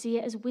 so we see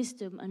it as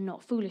wisdom and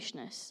not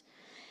foolishness.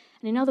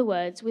 And in other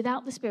words,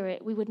 without the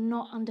Spirit, we would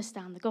not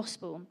understand the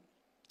gospel.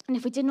 And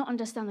if we did not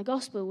understand the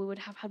gospel, we would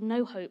have had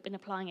no hope in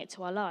applying it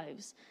to our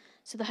lives.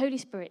 So the Holy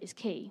Spirit is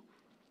key.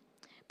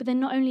 But then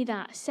not only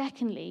that,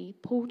 secondly,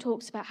 Paul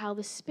talks about how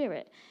the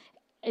Spirit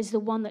is the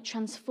one that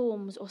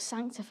transforms or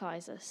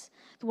sanctifies us,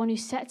 the one who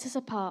sets us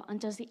apart and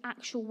does the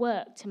actual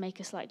work to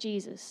make us like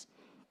Jesus.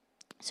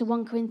 So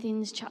 1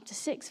 Corinthians chapter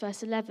 6,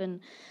 verse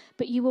 11,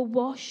 "But you were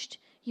washed,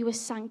 you were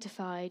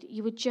sanctified,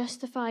 you were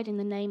justified in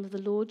the name of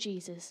the Lord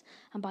Jesus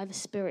and by the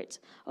Spirit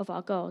of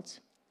our God."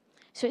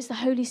 So it's the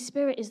Holy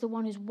Spirit is the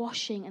one who's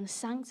washing and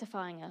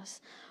sanctifying us,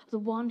 the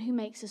one who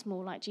makes us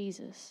more like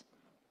Jesus.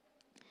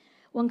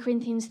 1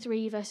 Corinthians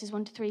 3, verses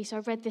 1 to 3. So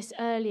I've read this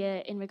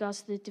earlier in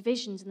regards to the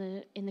divisions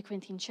in the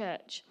Corinthian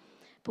church.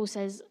 Paul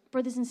says,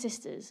 "Brothers and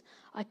sisters,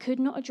 I could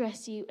not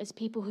address you as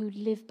people who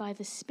live by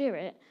the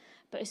Spirit,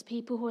 but as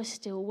people who are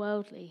still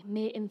worldly,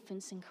 mere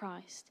infants in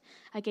Christ.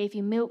 I gave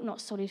you milk,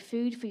 not solid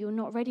food, for you are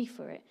not ready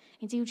for it.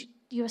 Indeed,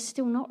 you are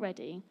still not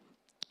ready.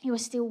 You are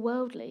still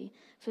worldly,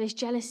 for there's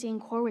jealousy and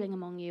quarrelling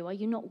among you. Are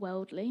you not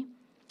worldly?"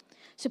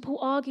 So Paul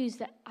argues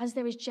that as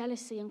there is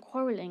jealousy and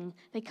quarrelling,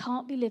 they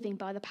can't be living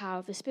by the power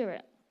of the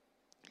Spirit.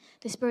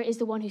 The Spirit is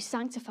the one who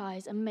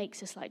sanctifies and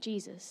makes us like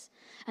Jesus.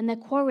 And their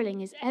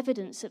quarrelling is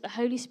evidence that the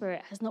Holy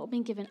Spirit has not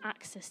been given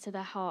access to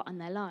their heart and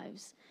their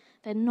lives.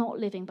 They're not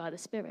living by the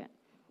Spirit.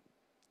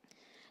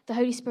 The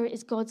Holy Spirit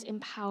is God's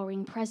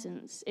empowering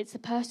presence. It's the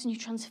person who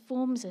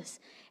transforms us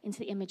into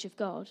the image of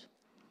God.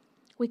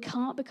 We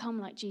can't become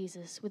like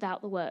Jesus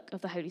without the work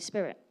of the Holy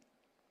Spirit.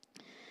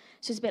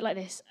 So it's a bit like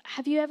this.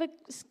 Have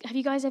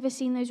you guys ever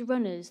seen those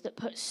runners that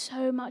put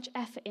so much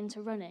effort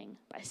into running,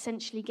 but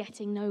essentially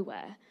getting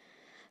nowhere?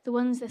 The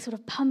ones that are sort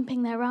of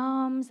pumping their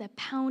arms, they're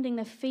pounding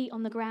their feet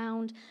on the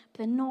ground, but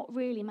they're not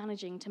really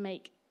managing to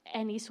make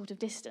any sort of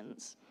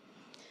distance.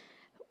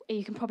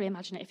 You can probably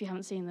imagine it if you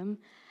haven't seen them.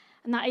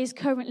 And that is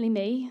currently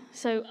me.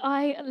 So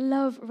I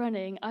love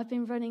running. I've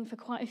been running for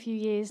quite a few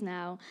years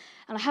now.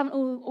 And I haven't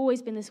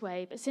always been this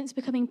way. But since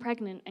becoming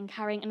pregnant and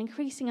carrying an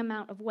increasing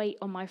amount of weight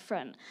on my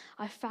front,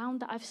 I've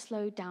found that I've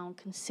slowed down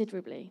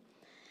considerably.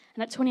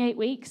 And at 28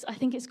 weeks, I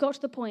think it's got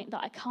to the point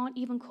that I can't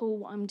even call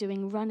what I'm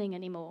doing running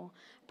anymore.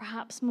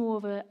 Perhaps more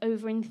of an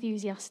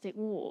over-enthusiastic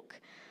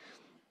walk.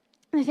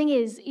 And the thing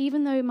is,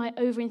 even though my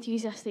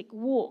over-enthusiastic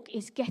walk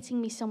is getting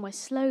me somewhere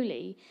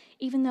slowly,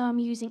 even though I'm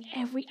using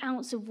every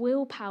ounce of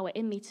willpower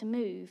in me to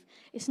move,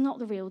 it's not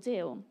the real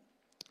deal.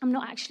 I'm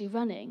not actually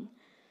running.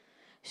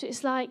 So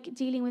it's like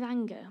dealing with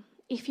anger.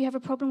 If you have a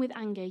problem with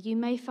anger, you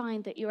may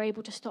find that you're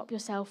able to stop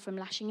yourself from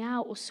lashing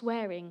out or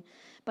swearing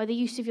by the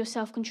use of your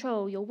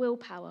self-control, your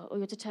willpower, or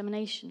your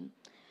determination.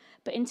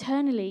 But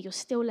internally, you're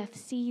still left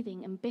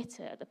seething and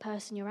bitter at the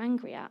person you're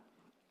angry at.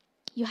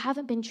 You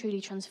haven't been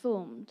truly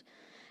transformed.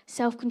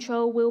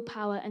 Self-control,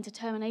 willpower, and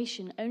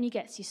determination only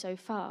gets you so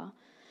far.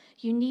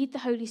 You need the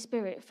Holy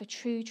Spirit for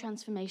true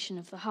transformation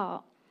of the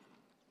heart.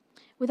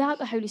 Without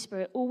the Holy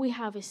Spirit, all we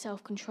have is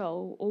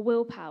self-control or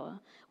willpower,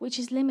 which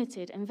is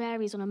limited and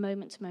varies on a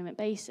moment-to-moment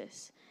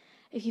basis.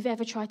 If you've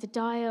ever tried to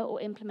diet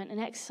or implement an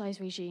exercise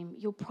regime,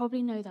 you'll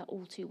probably know that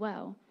all too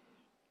well.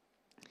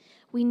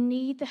 We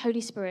need the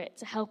Holy Spirit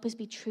to help us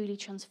be truly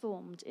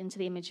transformed into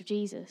the image of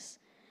Jesus.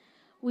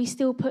 We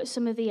still put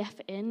some of the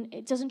effort in.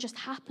 It doesn't just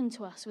happen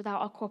to us without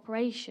our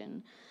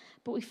cooperation,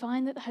 but we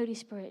find that the Holy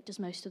Spirit does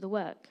most of the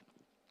work.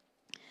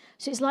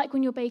 So it's like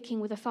when you're baking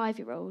with a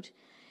 5-year-old.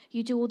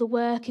 You do all the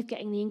work of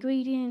getting the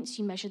ingredients,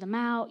 you measure them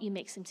out, you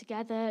mix them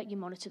together, you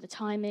monitor the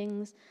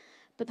timings.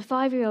 But the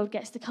 5-year-old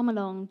gets to come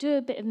along, do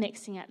a bit of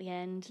mixing at the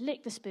end,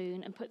 lick the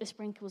spoon, and put the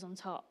sprinkles on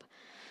top.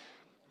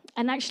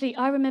 And actually,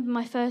 I remember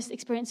my first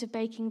experience of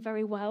baking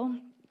very well.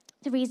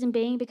 The reason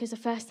being because the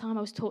first time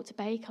I was taught to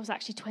bake, I was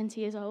actually 20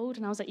 years old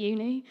and I was at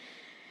uni.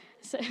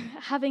 So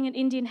having an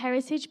Indian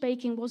heritage,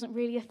 baking wasn't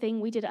really a thing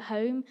we did at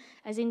home,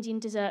 as Indian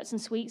desserts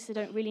and sweets, they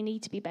don't really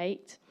need to be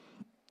baked.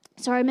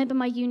 So I remember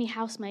my uni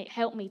housemate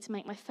helped me to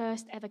make my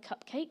first ever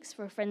cupcakes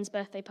for a friend's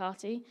birthday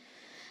party.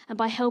 And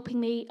by helping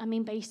me, I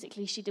mean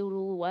basically she did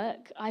all the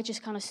work. I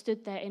just kind of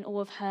stood there in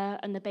awe of her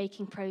and the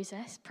baking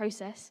process.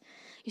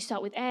 You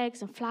start with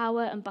eggs and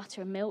flour and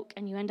butter and milk,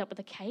 and you end up with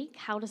a cake.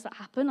 How does that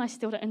happen? I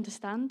still don't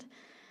understand.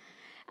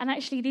 And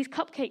actually, these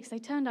cupcakes, they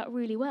turned out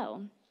really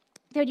well.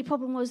 The only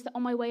problem was that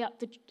on my way up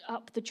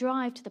the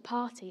drive to the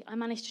party, I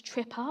managed to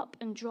trip up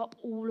and drop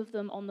all of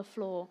them on the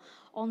floor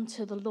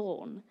onto the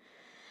lawn.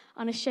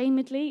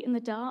 Unashamedly, in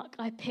the dark,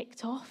 I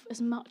picked off as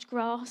much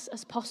grass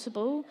as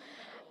possible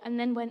and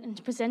then went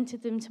and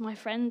presented them to my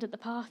friend at the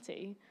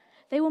party.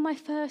 They were my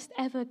first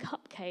ever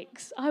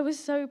cupcakes. I was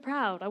so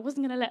proud. I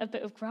wasn't going to let a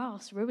bit of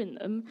grass ruin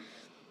them.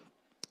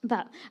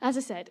 But, as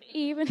I said,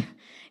 even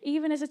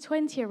as a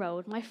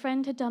 20-year-old, my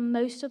friend had done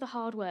most of the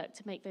hard work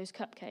to make those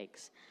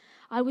cupcakes.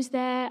 I was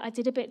there, I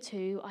did a bit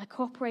too, I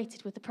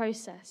cooperated with the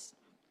process.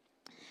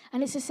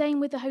 And it's the same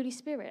with the Holy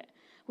Spirit.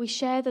 We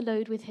share the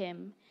load with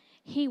him.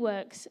 He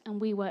works and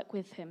we work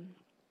with him.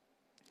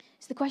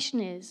 So the question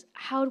is,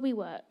 how do we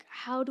work?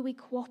 How do we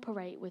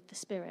cooperate with the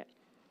Spirit?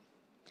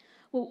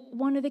 Well,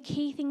 one of the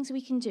key things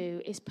we can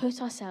do is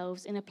put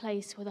ourselves in a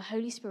place where the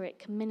Holy Spirit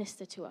can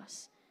minister to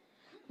us.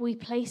 We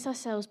place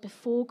ourselves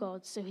before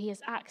God so he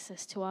has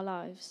access to our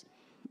lives.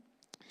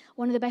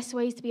 One of the best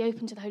ways to be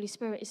open to the Holy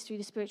Spirit is through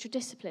the spiritual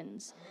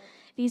disciplines.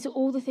 These are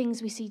all the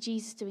things we see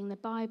Jesus doing in the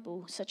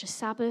Bible, such as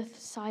Sabbath,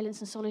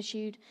 silence and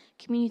solitude,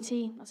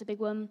 community, that's a big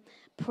one,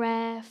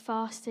 prayer,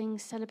 fasting,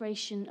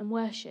 celebration and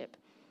worship.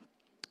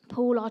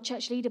 Paul, our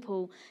church leader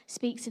Paul,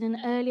 speaks in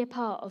an earlier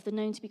part of the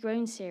Known to be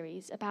Grown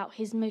series about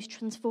his most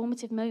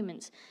transformative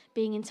moments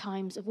being in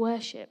times of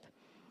worship.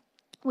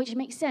 Which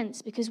makes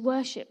sense because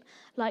worship,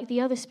 like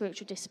the other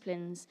spiritual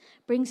disciplines,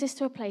 brings us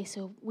to a place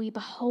where we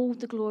behold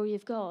the glory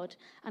of God,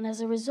 and as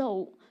a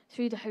result,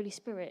 through the Holy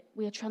Spirit,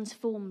 we are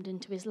transformed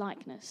into his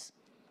likeness.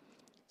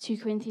 2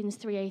 Corinthians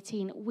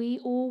 3:18, we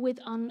all with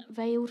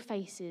unveiled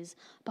faces,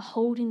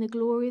 beholding the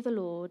glory of the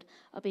Lord,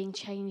 are being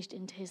changed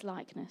into his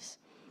likeness.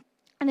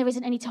 And there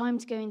isn't any time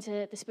to go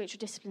into the spiritual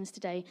disciplines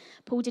today.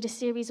 Paul did a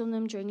series on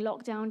them during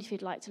lockdown, if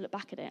you'd like to look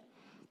back at it.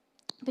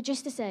 But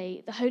just to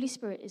say, the Holy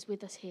Spirit is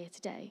with us here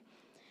today.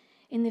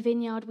 In the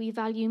Vineyard, we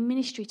value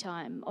ministry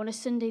time. On a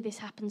Sunday, this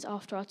happens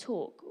after our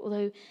talk,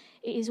 although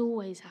it is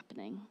always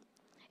happening.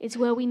 It's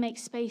where we make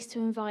space to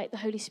invite the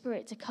Holy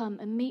Spirit to come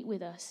and meet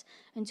with us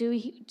and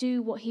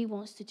do what he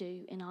wants to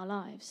do in our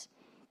lives.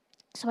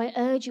 So I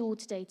urge you all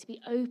today to be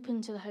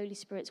open to the Holy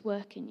Spirit's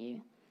work in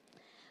you.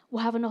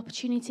 We'll have an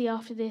opportunity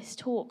after this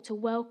talk to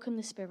welcome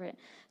the Spirit,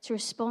 to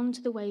respond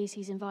to the ways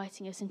he's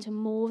inviting us into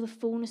more of the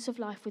fullness of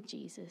life with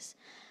Jesus,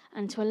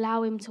 and to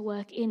allow him to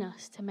work in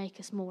us to make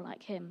us more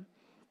like him.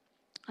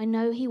 I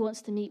know he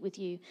wants to meet with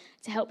you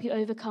to help you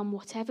overcome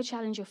whatever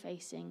challenge you're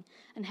facing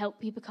and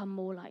help you become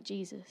more like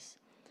Jesus.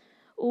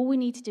 All we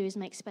need to do is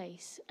make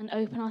space and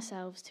open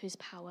ourselves to his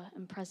power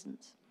and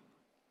presence.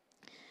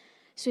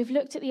 So we've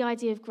looked at the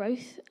idea of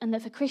growth, and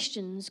that for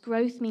Christians,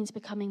 growth means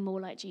becoming more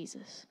like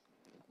Jesus.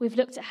 We've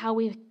looked at how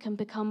we can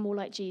become more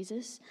like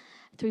Jesus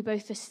through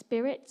both the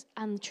Spirit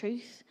and the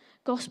truth,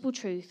 gospel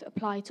truth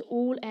applied to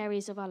all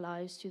areas of our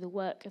lives through the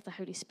work of the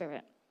Holy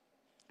Spirit.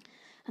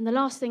 And the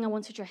last thing I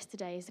want to address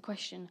today is the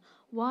question,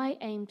 why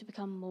aim to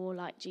become more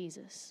like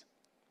Jesus?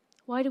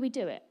 Why do we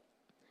do it?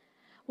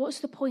 What's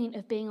the point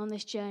of being on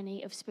this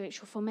journey of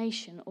spiritual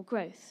formation or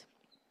growth?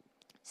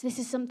 So this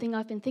is something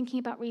I've been thinking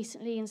about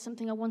recently, and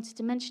something I wanted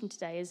to mention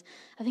today is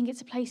I think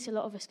it's a place a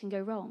lot of us can go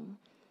wrong.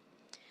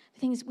 The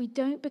thing is, we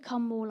don't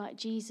become more like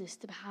Jesus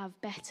to have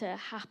better,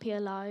 happier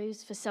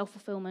lives for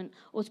self-fulfillment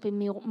or to be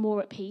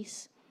more at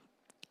peace.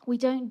 We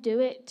don't do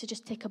it to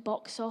just tick a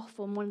box off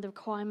on one of the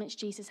requirements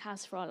Jesus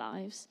has for our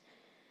lives.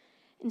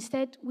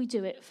 Instead, we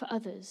do it for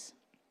others.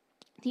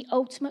 The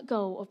ultimate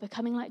goal of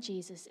becoming like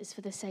Jesus is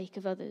for the sake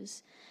of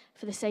others,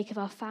 for the sake of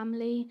our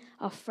family,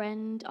 our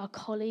friend, our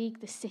colleague,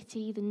 the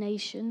city, the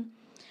nation,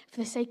 for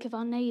the sake of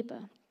our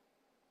neighbour.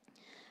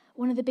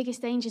 One of the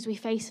biggest dangers we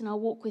face in our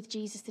walk with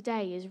Jesus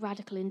today is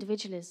radical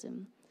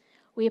individualism.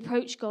 We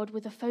approach God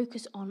with a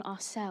focus on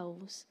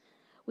ourselves.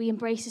 We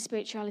embrace a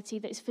spirituality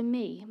that is for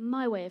me,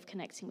 my way of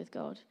connecting with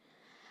God.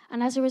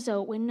 And as a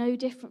result, we're no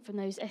different from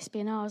those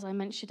SBNRs I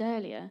mentioned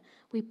earlier.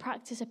 We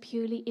practice a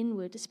purely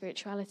inward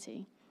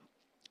spirituality.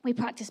 We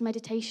practice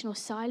meditation or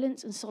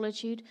silence and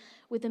solitude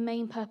with the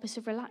main purpose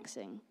of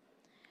relaxing.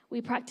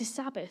 We practice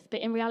Sabbath,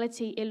 but in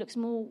reality, it looks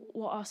more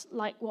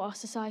like what our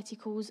society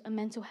calls a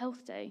mental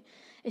health day.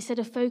 Instead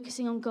of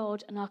focusing on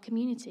God and our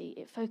community,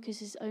 it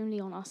focuses only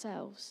on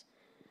ourselves.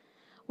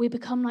 We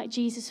become like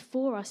Jesus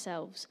for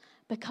ourselves,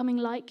 becoming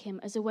like him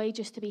as a way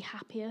just to be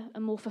happier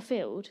and more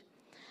fulfilled.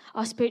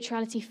 Our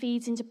spirituality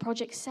feeds into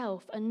Project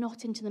Self and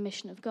not into the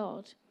mission of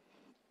God.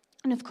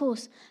 And of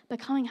course,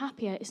 becoming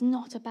happier is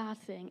not a bad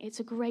thing. It's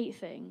a great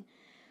thing.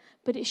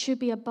 But it should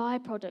be a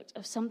byproduct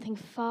of something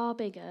far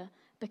bigger,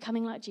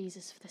 becoming like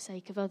Jesus for the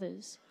sake of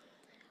others.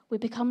 We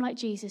become like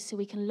Jesus so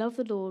we can love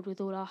the Lord with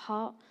all our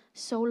heart,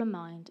 soul and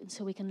mind, and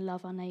so we can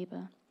love our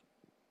neighbour.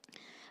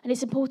 And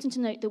it's important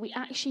to note that we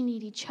actually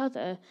need each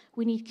other.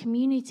 We need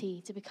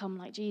community to become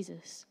like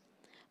Jesus.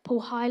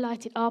 Paul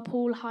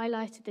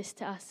highlighted this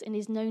to us in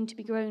his Known to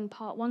be Grown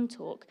Part 1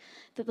 talk,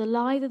 that the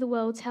lie that the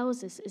world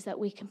tells us is that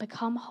we can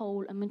become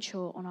whole and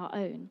mature on our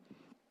own.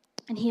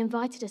 And he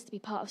invited us to be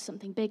part of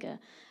something bigger,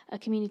 a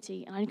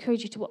community, and I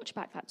encourage you to watch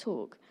back that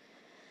talk.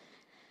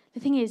 The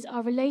thing is,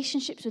 our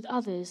relationships with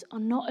others are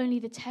not only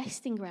the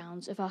testing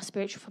grounds of our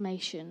spiritual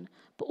formation,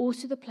 but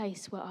also the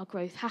place where our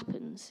growth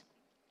happens.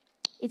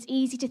 It's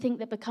easy to think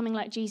that becoming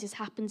like Jesus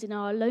happens in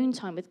our alone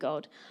time with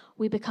God.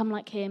 We become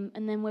like him,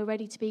 and then we're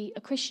ready to be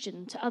a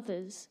Christian to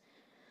others.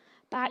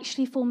 But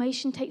actually,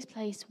 formation takes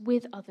place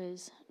with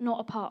others, not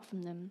apart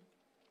from them.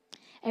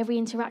 Every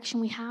interaction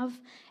we have,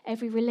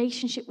 every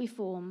relationship we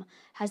form,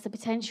 has the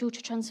potential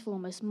to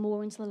transform us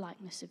more into the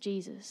likeness of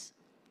Jesus.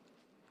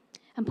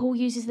 And Paul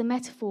uses the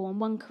metaphor in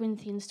 1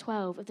 Corinthians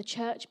 12 of the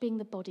church being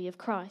the body of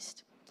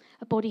Christ.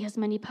 A body has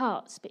many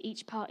parts, but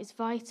each part is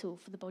vital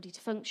for the body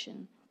to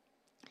function.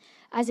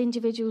 As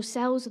individual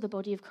cells of the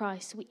body of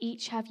Christ, we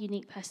each have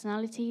unique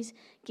personalities,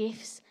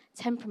 gifts,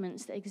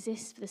 temperaments that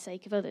exist for the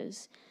sake of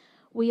others.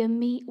 We are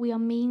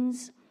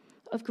means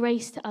of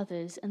grace to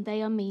others, and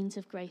they are means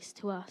of grace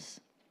to us.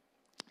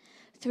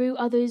 Through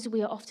others,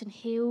 we are often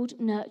healed,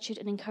 nurtured,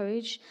 and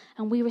encouraged,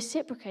 and we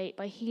reciprocate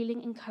by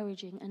healing,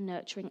 encouraging, and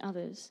nurturing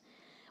others.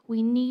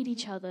 We need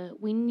each other.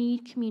 We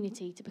need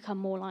community to become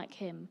more like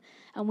him,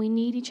 and we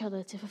need each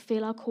other to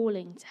fulfill our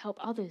calling to help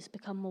others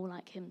become more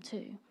like him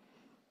too.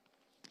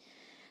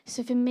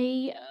 So for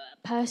me,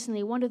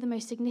 personally, one of the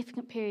most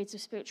significant periods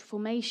of spiritual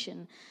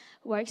formation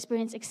where I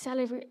experienced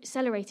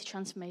accelerated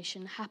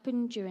transformation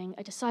happened during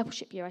a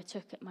discipleship year I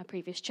took at my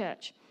previous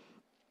church.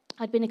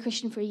 I'd been a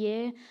Christian for a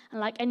year, and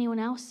like anyone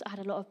else, I had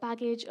a lot of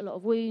baggage, a lot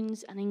of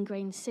wounds, and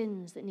ingrained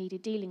sins that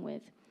needed dealing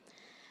with.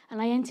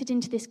 And I entered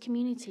into this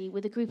community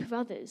with a group of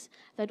others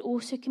that had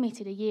also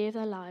committed a year of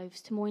their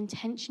lives to more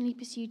intentionally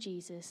pursue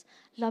Jesus,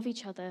 love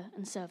each other,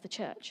 and serve the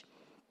church.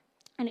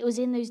 And it was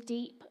in those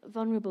deep,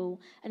 vulnerable,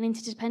 and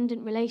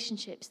interdependent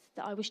relationships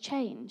that I was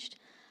changed.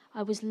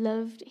 I was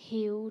loved,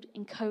 healed,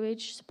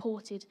 encouraged,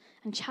 supported,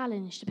 and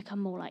challenged to become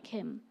more like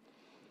him.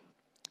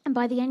 And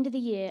by the end of the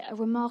year, a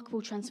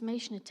remarkable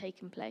transformation had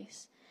taken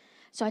place.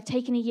 So I'd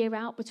taken a year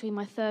out between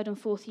my third and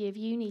fourth year of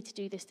uni to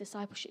do this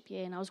discipleship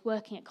year, and I was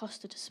working at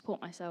Costa to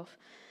support myself.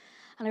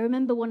 And I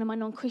remember one of my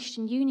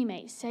non-Christian uni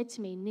mates said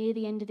to me near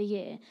the end of the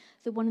year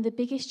that one of the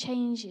biggest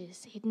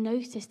changes he'd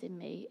noticed in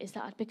me is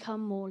that I'd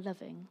become more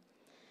loving.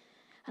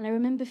 And I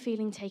remember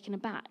feeling taken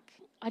aback.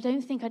 I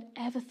don't think I'd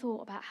ever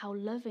thought about how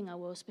loving I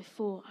was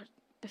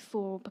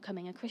before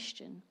becoming a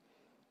Christian.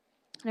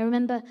 And I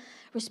remember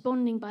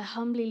responding by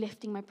humbly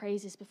lifting my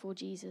praises before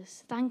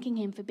Jesus, thanking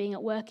him for being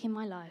at work in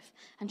my life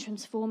and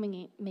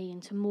transforming me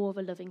into more of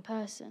a loving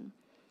person.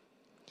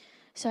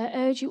 So I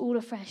urge you all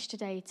afresh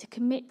today to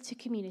commit to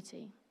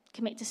community.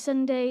 Commit to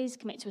Sundays,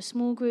 commit to a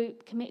small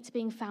group, commit to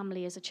being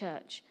family as a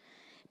church.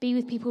 Be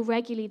with people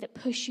regularly that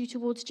push you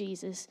towards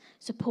Jesus,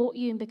 support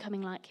you in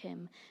becoming like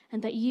him,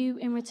 and that you,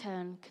 in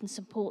return, can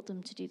support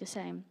them to do the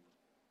same.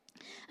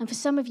 And for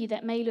some of you,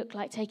 that may look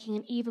like taking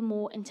an even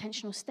more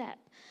intentional step,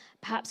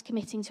 perhaps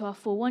committing to our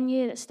 4-1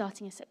 year that's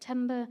starting in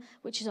September,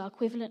 which is our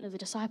equivalent of the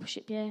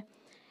discipleship year.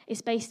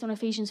 It's based on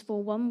Ephesians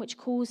 4:1, which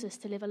calls us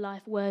to live a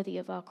life worthy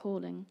of our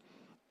calling.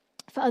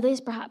 For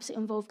others, perhaps it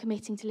involved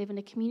committing to live in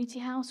a community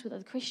house with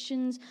other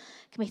Christians,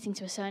 committing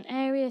to a certain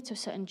area, to a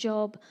certain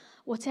job.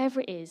 Whatever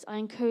it is, I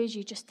encourage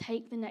you, just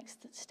take the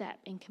next step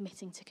in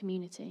committing to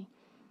community.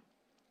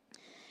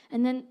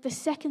 And then the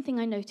second thing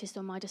I noticed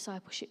on my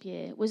discipleship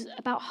year was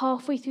about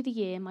halfway through the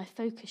year, my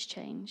focus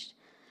changed.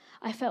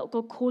 I felt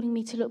God calling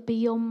me to look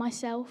beyond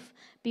myself,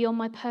 beyond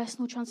my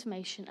personal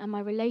transformation and my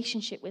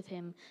relationship with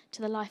him,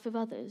 to the life of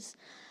others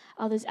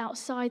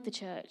outside the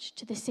church,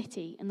 to the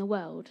city and the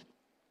world.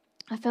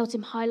 I felt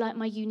him highlight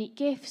my unique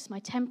gifts, my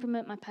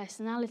temperament, my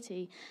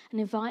personality,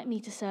 and invite me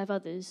to serve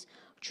others,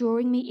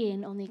 drawing me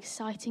in on the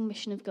exciting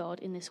mission of God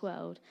in this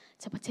world,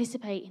 to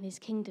participate in his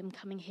kingdom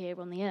coming here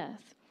on the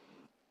earth.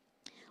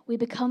 We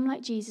become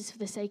like Jesus for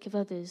the sake of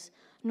others,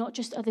 not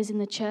just others in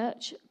the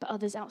church, but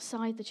others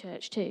outside the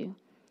church too.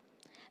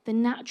 The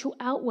natural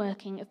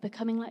outworking of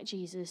becoming like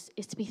Jesus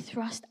is to be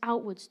thrust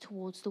outwards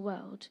towards the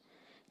world,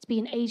 to be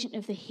an agent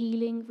of the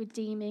healing,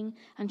 redeeming,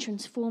 and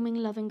transforming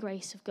love and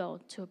grace of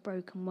God to a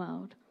broken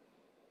world.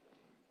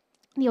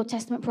 The Old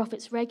Testament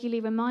prophets regularly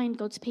remind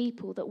God's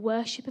people that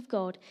worship of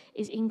God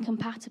is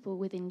incompatible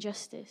with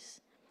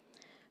injustice.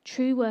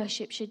 True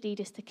worship should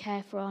lead us to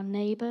care for our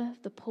neighbour,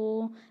 the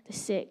poor, the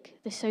sick,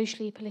 the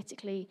socially,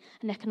 politically,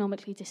 and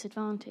economically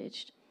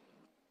disadvantaged.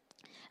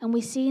 And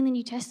we see in the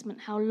New Testament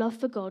how love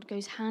for God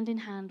goes hand in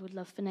hand with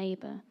love for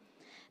neighbour.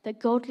 That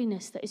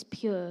godliness that is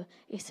pure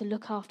is to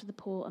look after the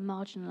poor and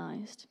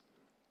marginalised.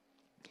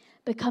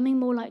 Becoming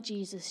more like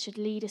Jesus should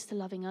lead us to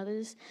loving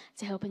others,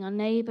 to helping our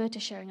neighbour, to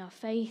sharing our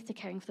faith, to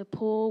caring for the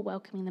poor,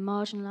 welcoming the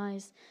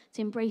marginalised,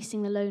 to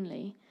embracing the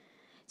lonely,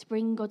 to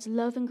bring God's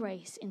love and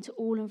grace into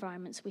all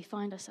environments we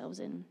find ourselves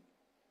in.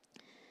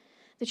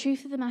 The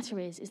truth of the matter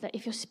is that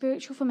if your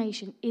spiritual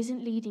formation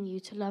isn't leading you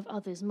to love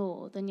others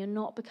more, then you're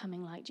not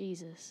becoming like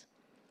Jesus.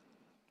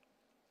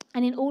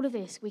 And in all of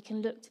this, we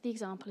can look to the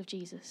example of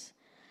Jesus.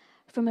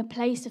 From a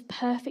place of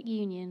perfect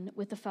union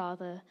with the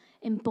Father,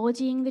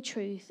 embodying the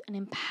truth and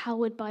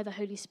empowered by the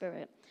Holy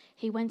Spirit,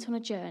 he went on a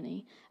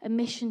journey, a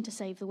mission to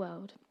save the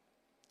world.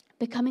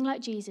 Becoming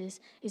like Jesus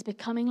is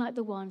becoming like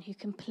the one who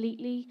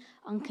completely,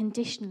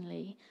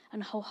 unconditionally,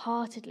 and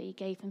wholeheartedly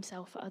gave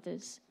himself for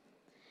others.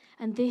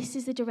 And this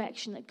is the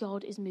direction that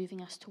God is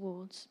moving us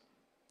towards.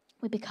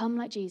 We become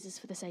like Jesus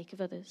for the sake of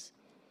others.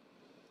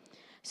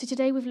 So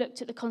today we've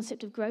looked at the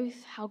concept of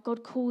growth, how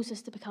God calls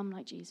us to become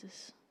like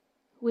Jesus.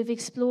 We've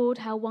explored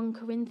how 1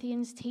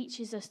 Corinthians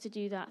teaches us to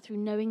do that through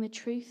knowing the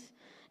truth,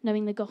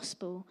 knowing the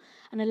gospel,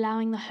 and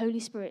allowing the Holy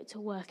Spirit to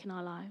work in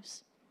our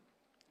lives.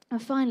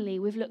 And finally,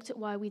 we've looked at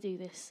why we do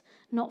this,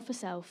 not for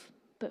self,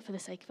 but for the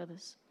sake of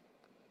others.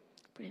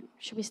 Brilliant.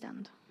 Shall we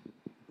stand?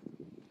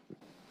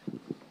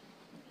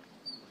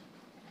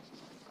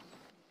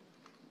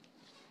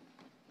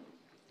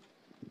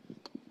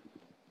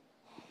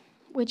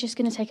 We're just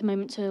going to take a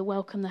moment to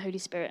welcome the Holy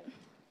Spirit.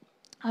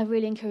 I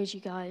really encourage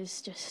you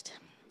guys,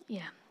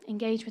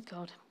 engage with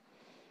God.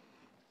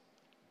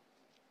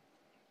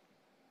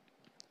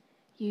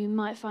 You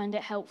might find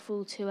it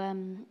helpful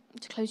to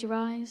close your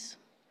eyes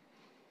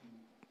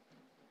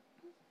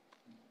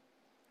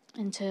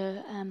and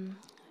to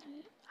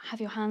have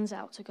your hands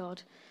out to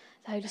God.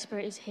 The Holy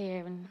Spirit is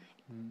here, and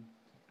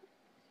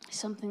it's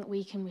something that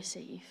we can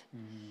receive.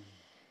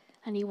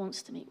 And he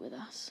wants to meet with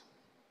us.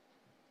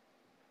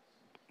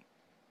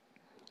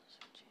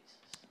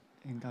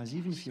 And guys,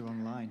 even if you're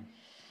online,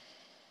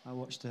 I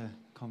watched a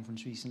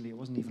conference recently. It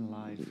wasn't even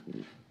live.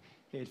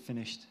 It had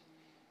finished.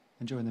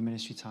 And during the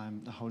ministry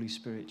time, the Holy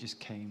Spirit just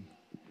came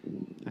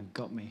and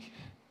got me.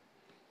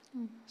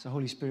 So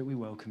Holy Spirit, we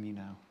welcome you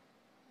now.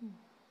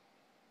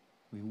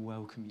 We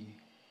welcome you.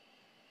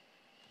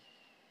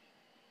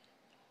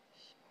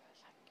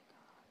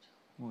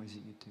 What is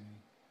it you're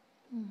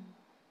doing?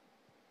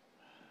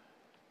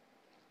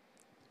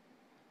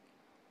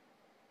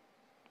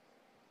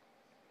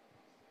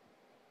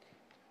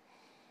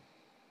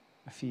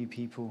 A few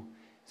people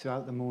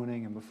throughout the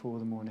morning and before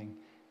the morning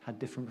had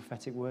different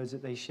prophetic words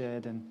that they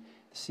shared, and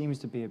there seems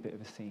to be a bit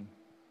of a theme.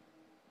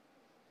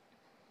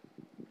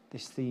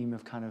 This theme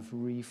of kind of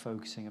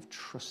refocusing, of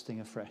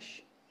trusting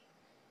afresh,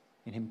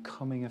 in him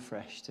coming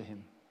afresh to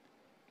him.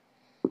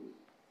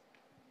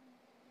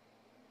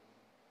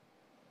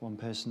 One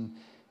person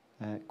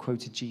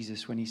quoted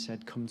Jesus when he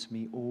said, "Come to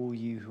me, all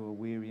you who are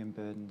weary and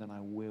burdened, and I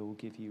will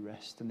give you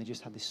rest." And they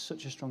just had this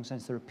such a strong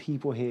sense. There are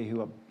people here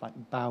who are like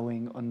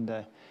bowing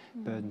under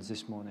burdens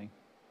this morning.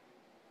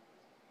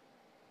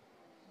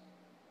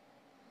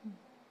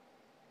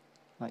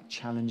 Like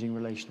challenging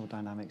relational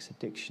dynamics,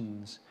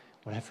 addictions,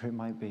 whatever it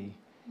might be.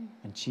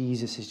 And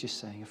Jesus is just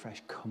saying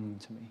afresh, come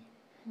to me.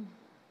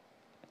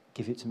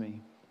 Give it to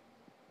me.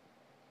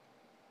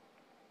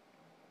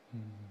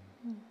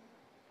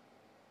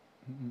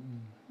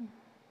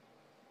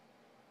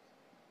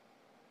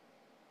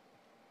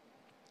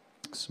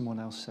 Someone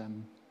else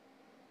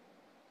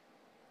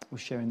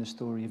was sharing the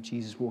story of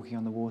Jesus walking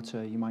on the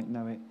water. You might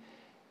know it.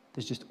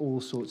 There's just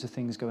all sorts of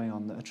things going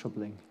on that are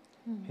troubling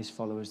his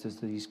followers. There's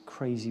these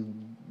crazy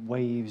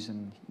waves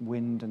and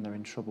wind, and they're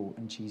in trouble,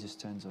 and Jesus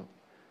turns up.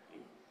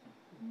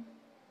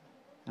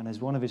 And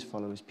as one of his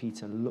followers,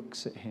 Peter,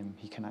 looks at him,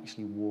 he can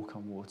actually walk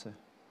on water.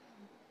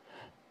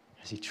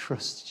 As he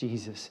trusts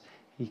Jesus,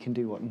 he can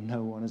do what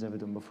no one has ever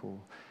done before.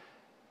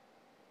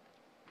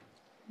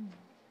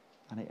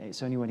 And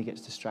it's only when he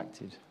gets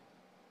distracted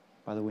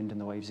by the wind and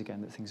the waves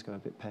again that things go a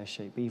bit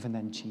pear-shaped. But even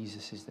then,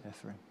 Jesus is there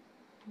for him.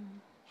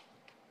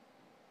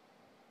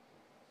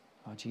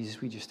 Oh,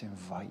 Jesus, we just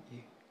invite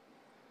you.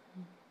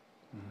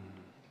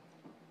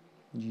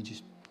 You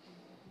just...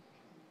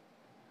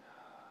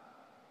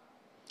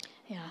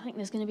 Yeah, I think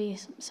there's going to be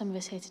some of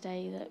us here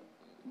today that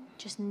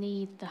just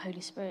need the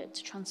Holy Spirit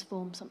to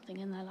transform something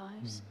in their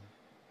lives.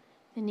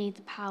 They need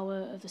the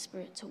power of the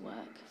Spirit to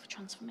work for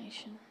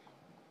transformation.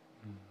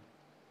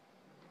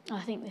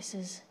 I think this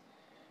is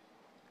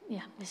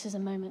a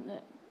moment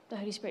that the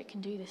Holy Spirit can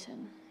do this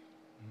in,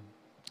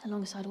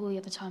 alongside all the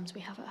other times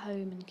we have at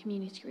home and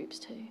community groups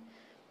too.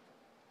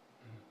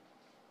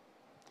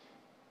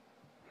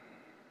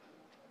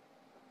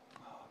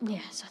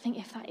 Yes, I think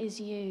if that is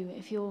you,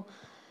 if you're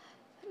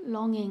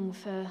longing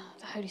for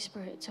the Holy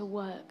Spirit to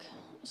work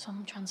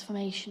some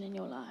transformation in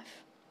your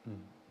life,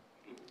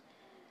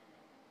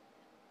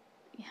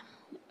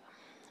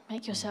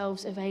 make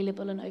yourselves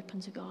available and open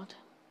to God.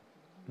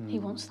 He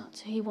wants that.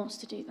 He wants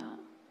to do that.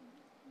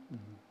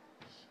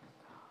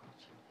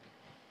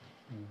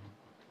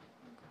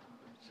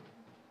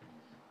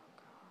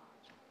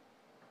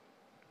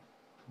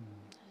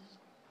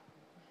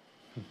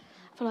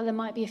 I feel like there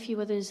might be a few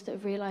others that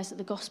have realised that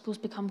the gospel's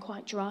become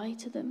quite dry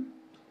to them.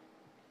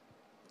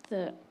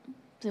 That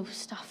the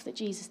stuff that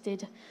Jesus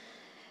did,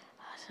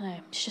 I don't know,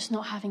 it's just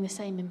not having the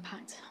same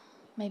impact.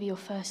 Maybe your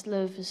first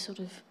love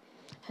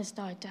has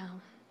died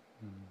down.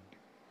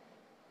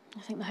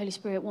 I think the Holy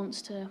Spirit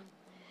wants to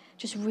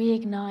just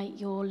reignite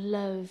your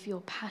love,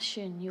 your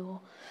passion,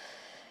 your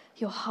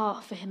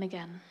heart for him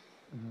again.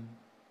 Mm-hmm.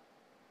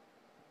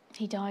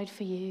 He died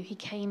for you. He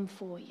came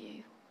for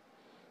you.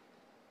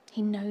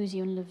 He knows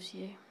you and loves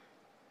you.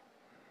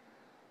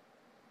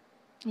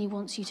 And he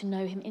wants you to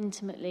know him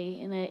intimately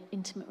in an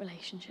intimate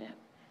relationship.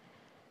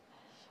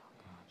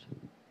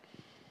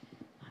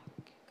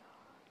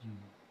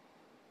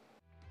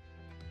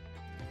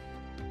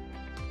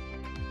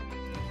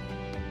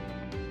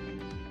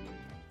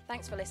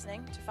 Thanks for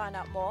listening. To find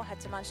out more,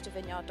 head to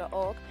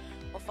manchestervineyard.org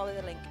or follow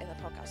the link in the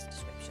podcast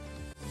description.